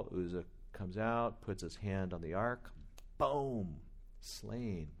stumble. Uzzah comes out, puts his hand on the Ark. Boom!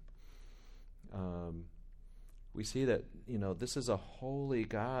 Slain. We see that, this is a holy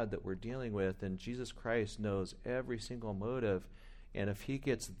God that we're dealing with, and Jesus Christ knows every single motive. And if he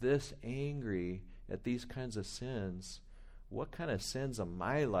gets this angry at these kinds of sins, what kind of sins in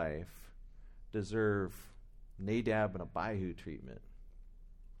my life deserve Nadab and Abihu treatment?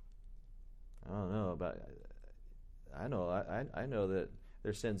 I don't know, but I know that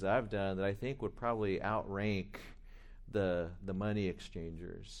there's sins I've done that I think would probably outrank the money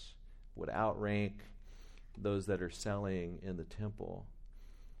exchangers, would outrank those that are selling in the temple.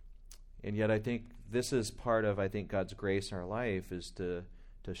 And yet I think this is part of, God's grace in our life, is to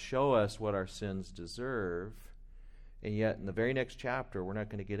show us what our sins deserve. And yet in the very next chapter, we're not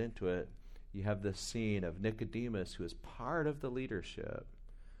going to get into it, you have this scene of Nicodemus, who is part of the leadership,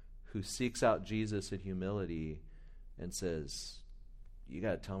 who seeks out Jesus in humility and says, you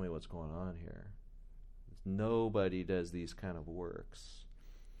got to tell me what's going on here. Nobody does these kind of works,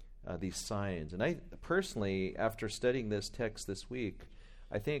 these signs. And I personally, after studying this text this week,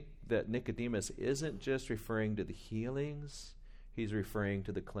 I think that Nicodemus isn't just referring to the healings, he's referring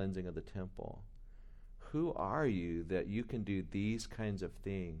to the cleansing of the temple. Who are you that you can do these kinds of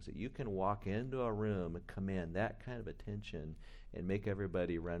things, that you can walk into a room and command that kind of attention and make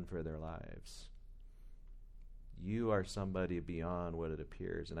everybody run for their lives? You are somebody beyond what it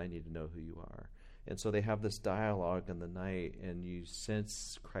appears, and I need to know who you are. And so they have this dialogue in the night, and you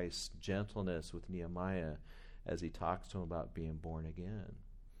sense Christ's gentleness with Nehemiah as he talks to him about being born again.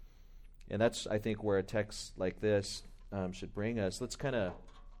 And that's, I think, where a text like this should bring us. Let's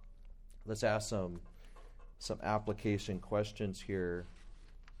ask some application questions here.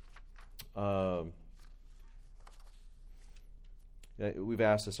 We've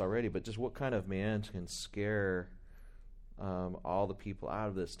asked this already, but just what kind of man can scare all the people out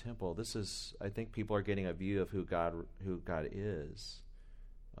of this temple? This is, I think, people are getting a view of who God is.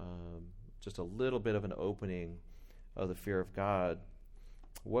 Just a little bit of an opening of the fear of God.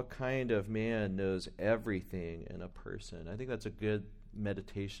 What kind of man knows everything in a person? I think that's a good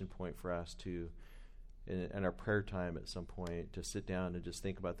meditation point for us to, in our prayer time at some point, to sit down and just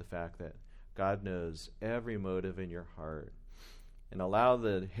think about the fact that God knows every motive in your heart. And allow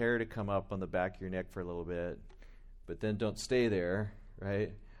the hair to come up on the back of your neck for a little bit, but then don't stay there,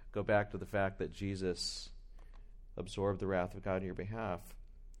 right? Go back to the fact that Jesus absorbed the wrath of God on your behalf.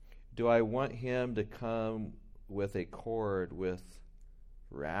 Do I want him to come with a cord with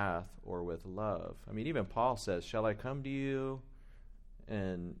wrath or with love? I mean, even Paul says, shall I come to you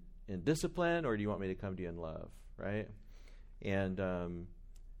in discipline, or do you want me to come to you in love, right? And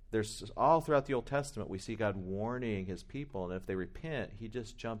there's all throughout the Old Testament, we see God warning his people, and if they repent, he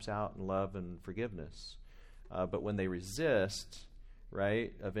just jumps out in love and forgiveness. But when they resist,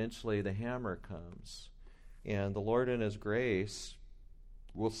 right, eventually the hammer comes. And the Lord in his grace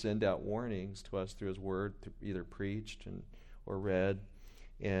will send out warnings to us through his word, either preached or read,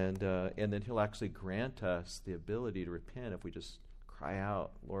 and then he'll actually grant us the ability to repent if we just cry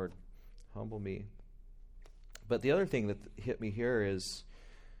out, Lord, humble me. But the other thing that hit me here is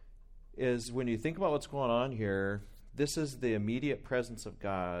when you think about what's going on here, this is the immediate presence of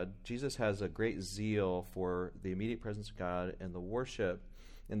God. Jesus has a great zeal for the immediate presence of God and the worship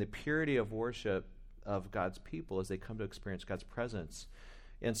and the purity of worship of God's people as they come to experience God's presence.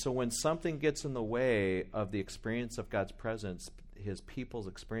 And so when something gets in the way of the experience of God's presence, his people's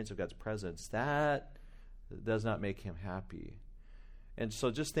experience of God's presence, that does not make him happy. And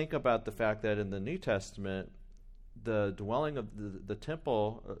so just think about the fact that in the New Testament, the dwelling of the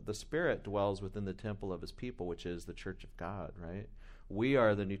temple, the Spirit dwells within the temple of his people, which is the church of God, right? We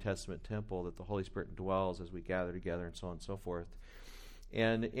are the New Testament temple that the Holy Spirit dwells as we gather together and so on and so forth.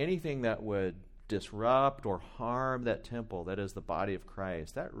 And anything that would disrupt or harm that temple, that is the body of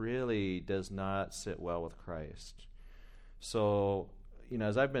Christ, that really does not sit well with Christ. So,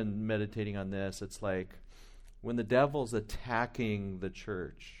 as I've been meditating on this, it's like when the devil's attacking the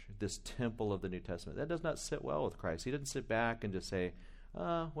church, this temple of the New Testament, that does not sit well with Christ. He didn't sit back and just say,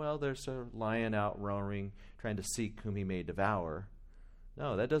 well, there's a lion out roaring, trying to seek whom he may devour.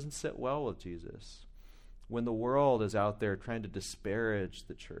 No, that doesn't sit well with Jesus. When the world is out there trying to disparage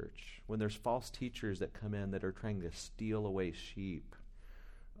the church, when there's false teachers that come in that are trying to steal away sheep,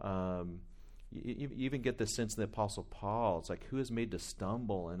 you even get the sense in the Apostle Paul, it's like, who is made to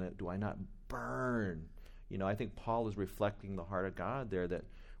stumble, and do I not burn? I think Paul is reflecting the heart of God there, that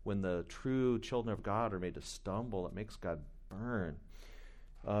when the true children of God are made to stumble, it makes God burn.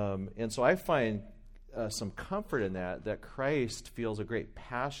 And so I find some comfort in that Christ feels a great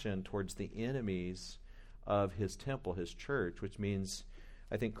passion towards the enemies of his temple, his church, which means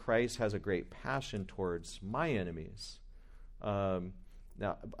I think Christ has a great passion towards my enemies. Now,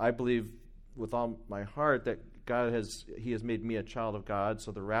 I believe with all my heart that he has made me a child of God,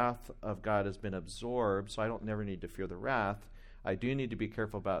 so the wrath of God has been absorbed, so I don't never need to fear the wrath. I do need to be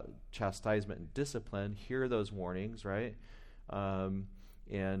careful about chastisement and discipline, hear those warnings, right? And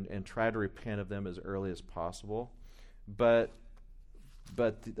try to repent of them as early as possible. But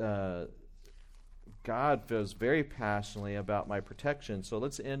God feels very passionately about my protection. So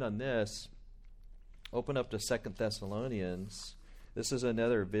let's end on this. Open up to 2 Thessalonians. This is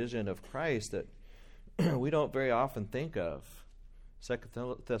another vision of Christ that we don't very often think of. 2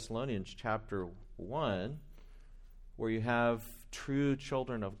 Thessalonians chapter 1, where you have true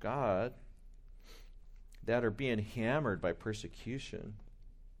children of God that are being hammered by persecution.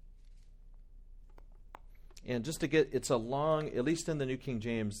 And just to get, it's a long, at least in the New King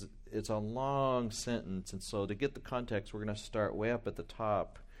James, it's a long sentence. And so to get the context, we're going to start way up at the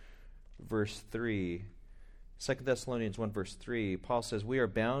top, verse 3. 2 Thessalonians 1, verse 3, Paul says, "We are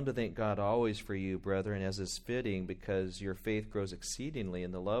bound to thank God always for you, brethren, as is fitting, because your faith grows exceedingly,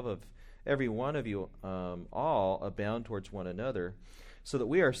 and the love of every one of you all abound towards one another, so that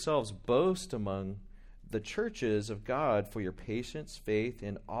we ourselves boast among the churches of God for your patience, faith,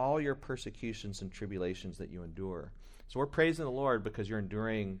 and all your persecutions and tribulations that you endure." So we're praising the Lord because you're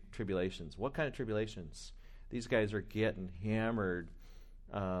enduring tribulations. What kind of tribulations? These guys are getting hammered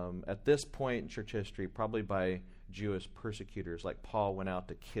at this point in church history, probably by Jewish persecutors, like Paul went out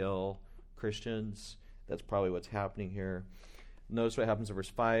to kill Christians. That's probably what's happening here. Notice what happens in verse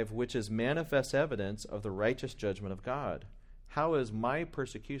 5, which is manifest evidence of the righteous judgment of God. How is my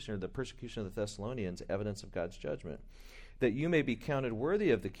persecution, or the persecution of the Thessalonians, evidence of God's judgment? That you may be counted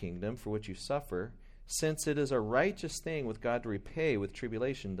worthy of the kingdom for which you suffer, since it is a righteous thing with God to repay with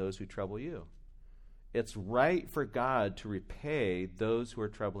tribulation those who trouble you. It's right for God to repay those who are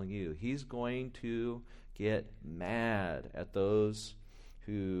troubling you. He's going to get mad at those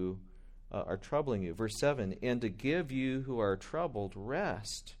who are troubling you. Verse 7, and to give you who are troubled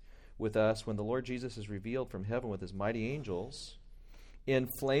rest with us when the Lord Jesus is revealed from heaven with his mighty angels in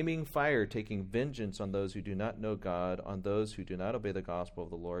flaming fire, taking vengeance on those who do not know God, on those who do not obey the gospel of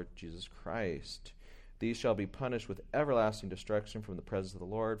the Lord Jesus Christ. These shall be punished with everlasting destruction from the presence of the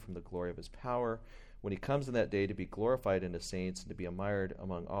Lord, from the glory of his power, when he comes in that day to be glorified in his saints and to be admired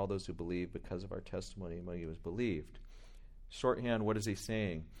among all those who believe, because of our testimony among you is believed. Shorthand, what is he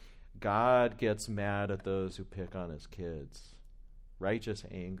saying? God gets mad at those who pick on his kids. Righteous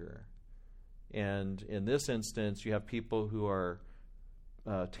anger. And in this instance, you have people who are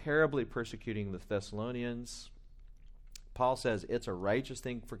terribly persecuting the Thessalonians. Paul says it's a righteous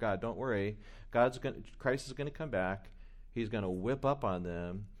thing for God. Don't worry. Christ is going to come back. He's going to whip up on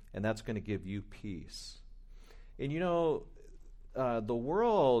them, and that's going to give you peace. And the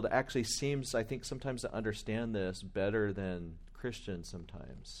world actually seems, I think, sometimes to understand this better than Christians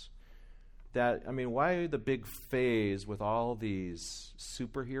sometimes. Why the big phase with all these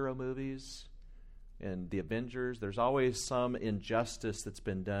superhero movies and the Avengers? There's always some injustice that's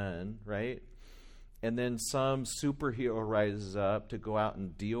been done, right? and then some superhero rises up to go out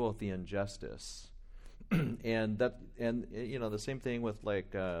and deal with the injustice. And the same thing with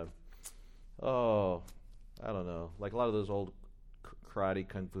like I don't know, like a lot of those old karate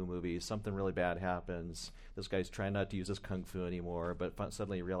kung fu movies. Something really bad happens. This guy's trying not to use his kung fu anymore, but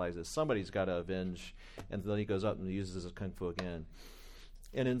suddenly he realizes somebody's got to avenge, and then he goes up and uses his kung fu again.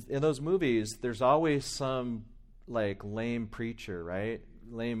 And in those movies, there's always some like lame preacher, right?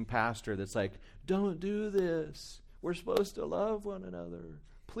 Lame pastor that's like, don't do this. We're supposed to love one another.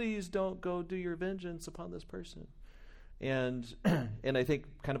 Please don't go do your vengeance upon this person. And I think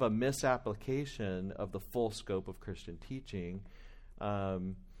kind of a misapplication of the full scope of Christian teaching.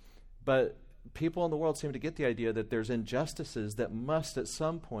 But people in the world seem to get the idea that there's injustices that must at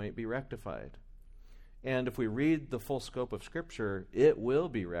some point be rectified. And if we read the full scope of Scripture, it will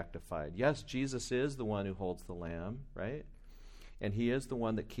be rectified. Yes, Jesus is the one who holds the lamb, right? And he is the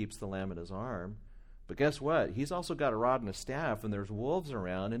one that keeps the lamb in his arm. But guess what? He's also got a rod and a staff, and there's wolves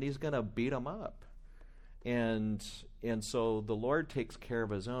around, and he's going to beat them up. And so the Lord takes care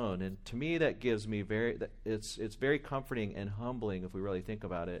of his own. And to me, that gives me it's very comforting and humbling if we really think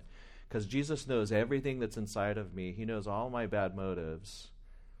about it, because Jesus knows everything that's inside of me. He knows all my bad motives.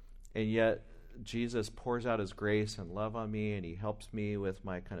 And yet Jesus pours out his grace and love on me, and he helps me with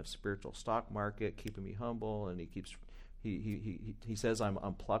my kind of spiritual stock market, keeping me humble, and he says I'm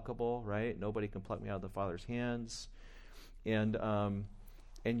unpluckable, right? Nobody can pluck me out of the Father's hands. And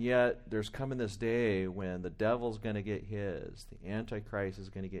yet there's coming this day when the devil's going to get his, the Antichrist is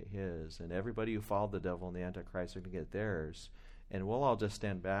going to get his, and everybody who followed the devil and the Antichrist are going to get theirs. And we'll all just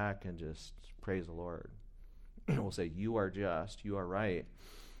stand back and just praise the Lord. We'll say, you are just, you are right.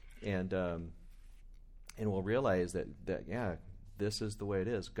 And we'll realize that this is the way it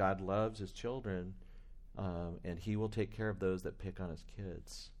is. God loves his children, and he will take care of those that pick on his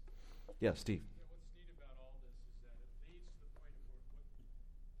kids. Yeah, Steve. Yeah, what's neat about all this is that it leads to the point of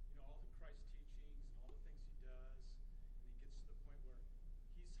where all the Christ teachings and all the things he does, and he gets to the point where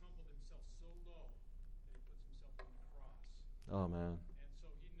he's humbled himself so low that he puts himself on the cross. Oh, man. And so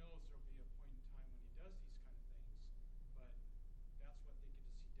he knows there'll be a point in time when he does these kind of things, but that's what they get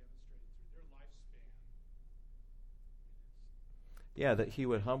to see demonstrated through their lifespan. Yeah, that he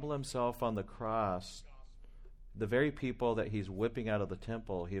would humble himself on the cross. The very people that he's whipping out of the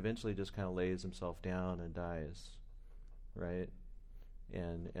temple, he eventually just kind of lays himself down and dies, right?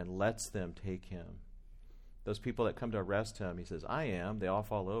 And lets them take him. Those people that come to arrest him, he says, I am. They all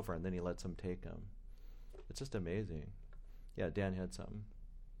fall over, and then he lets them take him. It's just amazing. Yeah, Dan had something.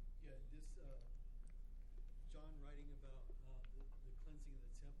 Yeah, this John writing about the cleansing of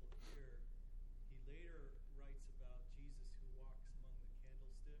the temple here, he later writes about Jesus who walks among the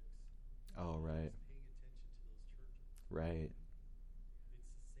candlesticks. Oh, right. He's paying attention to those churches. Right.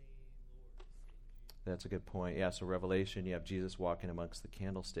 It's the same Lord, the same Jesus. That's a good point. Yeah, so Revelation, you have Jesus walking amongst the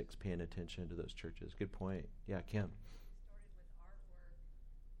candlesticks, paying attention to those churches. Good point. Yeah, Kim. Started with artwork.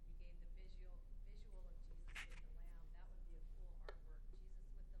 You gave the visual of Jesus with the lamb. That would be a cool artwork. Jesus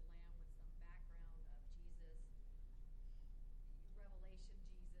with the lamb with some background of Jesus. Revelation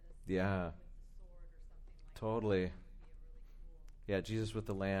Jesus. Yeah. With the sword or something like Totally. that. That would be a really cool. Yeah, Jesus with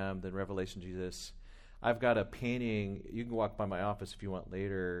the Lamb, then Revelation Jesus. I've got a painting. You can walk by my office if you want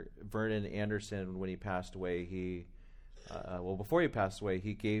later. Vernon Anderson, when he passed away, before he passed away,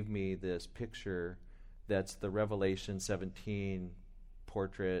 he gave me this picture that's the Revelation 17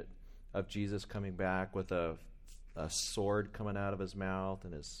 portrait of Jesus coming back with a sword coming out of his mouth,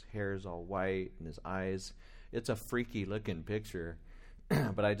 and his hair's all white, and his eyes. It's a freaky looking picture,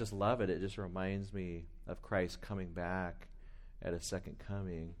 but I just love it. It just reminds me of Christ coming back at his second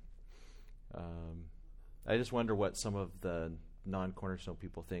coming. I just wonder what some of the non-Cornerstone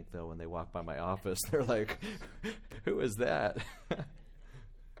people think, though, when they walk by my office. They're like, who is that? That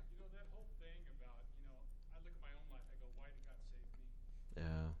whole thing about, I look at my own life, I go, why did God save me?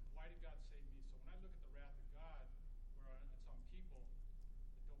 Yeah. Why did God save me? So when I look at the wrath of God, where it's on people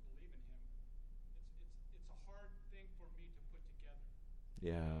that don't believe in him, it's a hard thing for me to put together.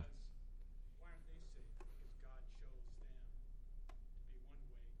 Yeah. Because why aren't they saved? Because God chose them to be one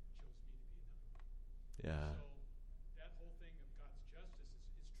way, chose me to be another. Yeah. So that whole thing of God's justice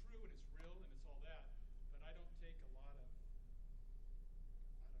is true and it's real and it's all that, but I don't take a lot of,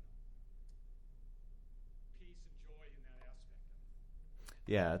 peace and joy in that aspect of it.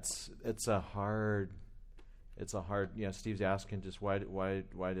 Yeah, it's a hard. Steve's asking just why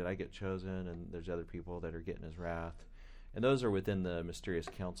did I get chosen, and there's other people that are getting his wrath, and those are within the mysterious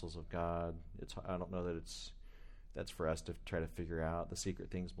counsels of God. I don't know that that's for us to try to figure out. The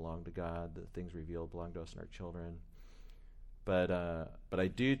secret things belong to God. The things revealed belong to us and our children. But I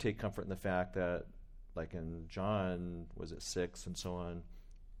do take comfort in the fact that like in John, was it 6 and so on,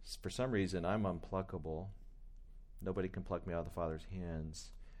 for some reason I'm unpluckable. Nobody can pluck me out of the Father's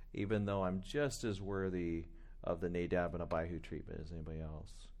hands, even though I'm just as worthy of the Nadab and Abihu treatment as anybody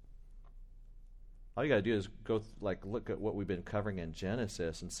else. All you got to do is go look at what we've been covering in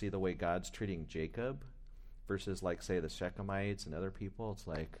Genesis and see the way God's treating Jacob versus, like, say, the Shechemites and other people. It's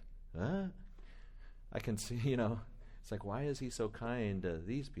like, huh? I can see, it's like, why is he so kind to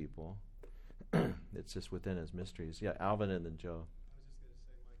these people? It's just within his mysteries. Yeah, Alvin and then Joe.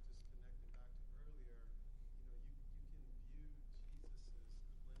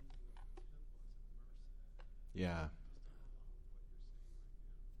 Yeah.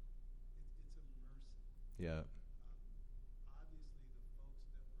 Yeah.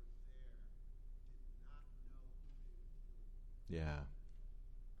 Yeah.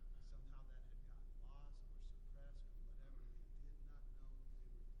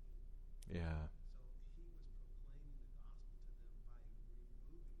 Yeah.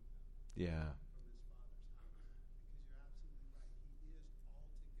 Yeah.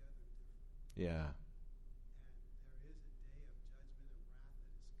 Yeah.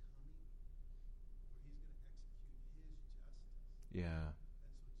 Yeah.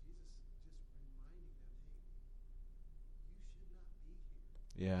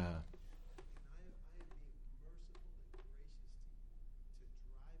 Yeah.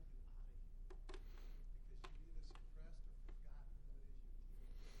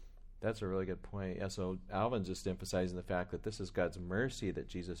 That's a really good point. Yeah, so Alvin's just emphasizing the fact that this is God's mercy that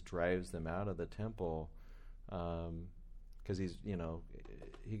Jesus drives them out of the temple, because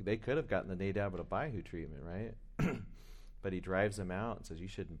they could have gotten the Nadab and Abihu treatment, right? But he drives them out and says, "You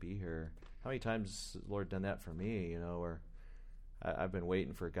shouldn't be here." How many times has the Lord done that for me? Where I've been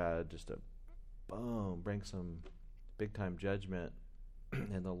waiting for God just to, boom, bring some big time judgment,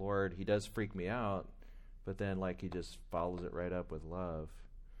 and the Lord, He does freak me out, but then He just follows it right up with love.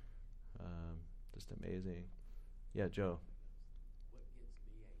 Just amazing. Yeah, Joe. What gets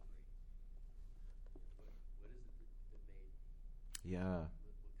me angry? What is it that made? Yeah. What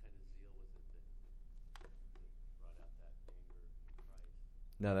kind of zeal was it that brought out that anger in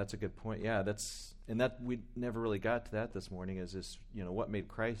Christ? No, that's a good point. Yeah, that we never really got to that this morning. Is this, what made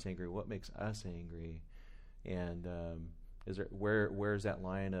Christ angry? What makes us angry? And where's that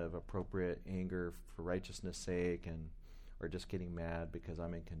line of appropriate anger for righteousness' sake, or just getting mad because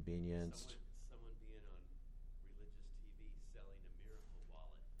I'm inconvenienced? Someone being on religious TV selling a miracle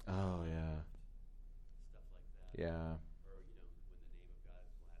wallet. Oh, yeah. Stuff like that. Yeah. Or, when the name of God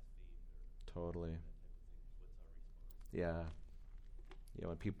is blasphemed. Totally. That type of thing. What's our response? Yeah.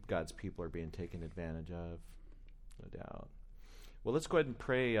 When God's people are being taken advantage of, no doubt. Well, let's go ahead and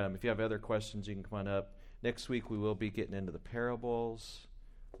pray. If you have other questions, you can come on up. Next week we will be getting into the parables,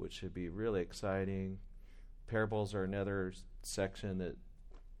 which should be really exciting. Parables are another section that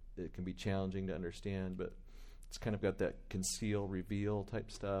it can be challenging to understand, but it's kind of got that conceal, reveal type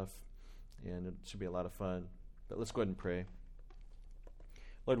stuff, and it should be a lot of fun. But let's go ahead and pray.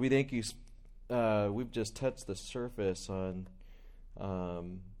 Lord, we thank you. We've just touched the surface on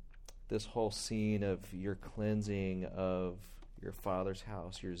this whole scene of your cleansing of your Father's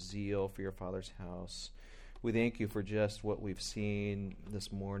house, your zeal for your Father's house. We thank you for just what we've seen this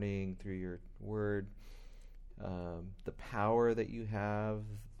morning through your word. The power that you have,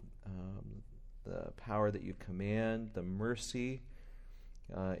 the power that you command, the mercy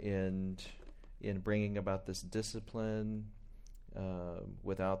in bringing about this discipline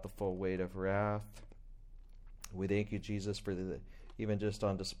without the full weight of wrath. We thank you, Jesus, for even just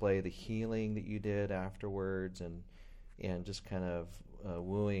on display the healing that you did afterwards, and just kind of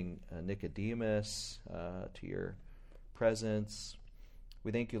wooing Nicodemus to your presence.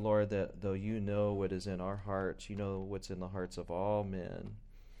 We thank you, Lord, that though you know what is in our hearts, you know what's in the hearts of all men.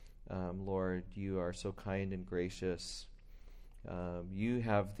 Lord, you are so kind and gracious. You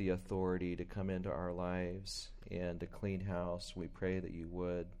have the authority to come into our lives and to clean house. We pray that you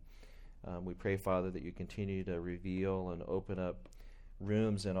would. We pray, Father, that you continue to reveal and open up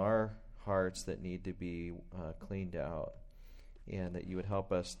rooms in our hearts that need to be cleaned out, and that you would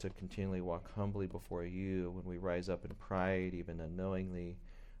help us to continually walk humbly before you when we rise up in pride, even unknowingly.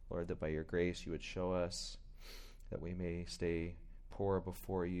 Lord, that by your grace you would show us that we may stay poor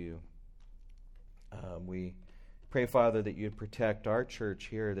before you. We pray, Father, that you'd protect our church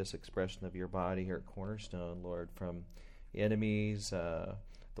here, this expression of your body here at Cornerstone, Lord, from enemies, the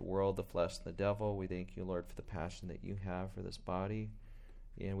world, the flesh, and the devil. We thank you, Lord, for the passion that you have for this body.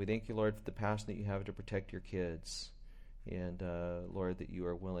 And we thank you, Lord, for the passion that you have to protect your kids. And, Lord, that you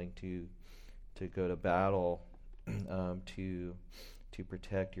are willing to go to battle to to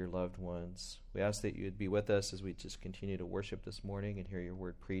protect your loved ones. We ask that you would be with us as we just continue to worship this morning and hear your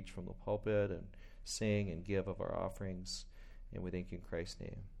word preached from the pulpit and sing and give of our offerings. And we thank you in Christ's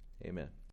name. Amen.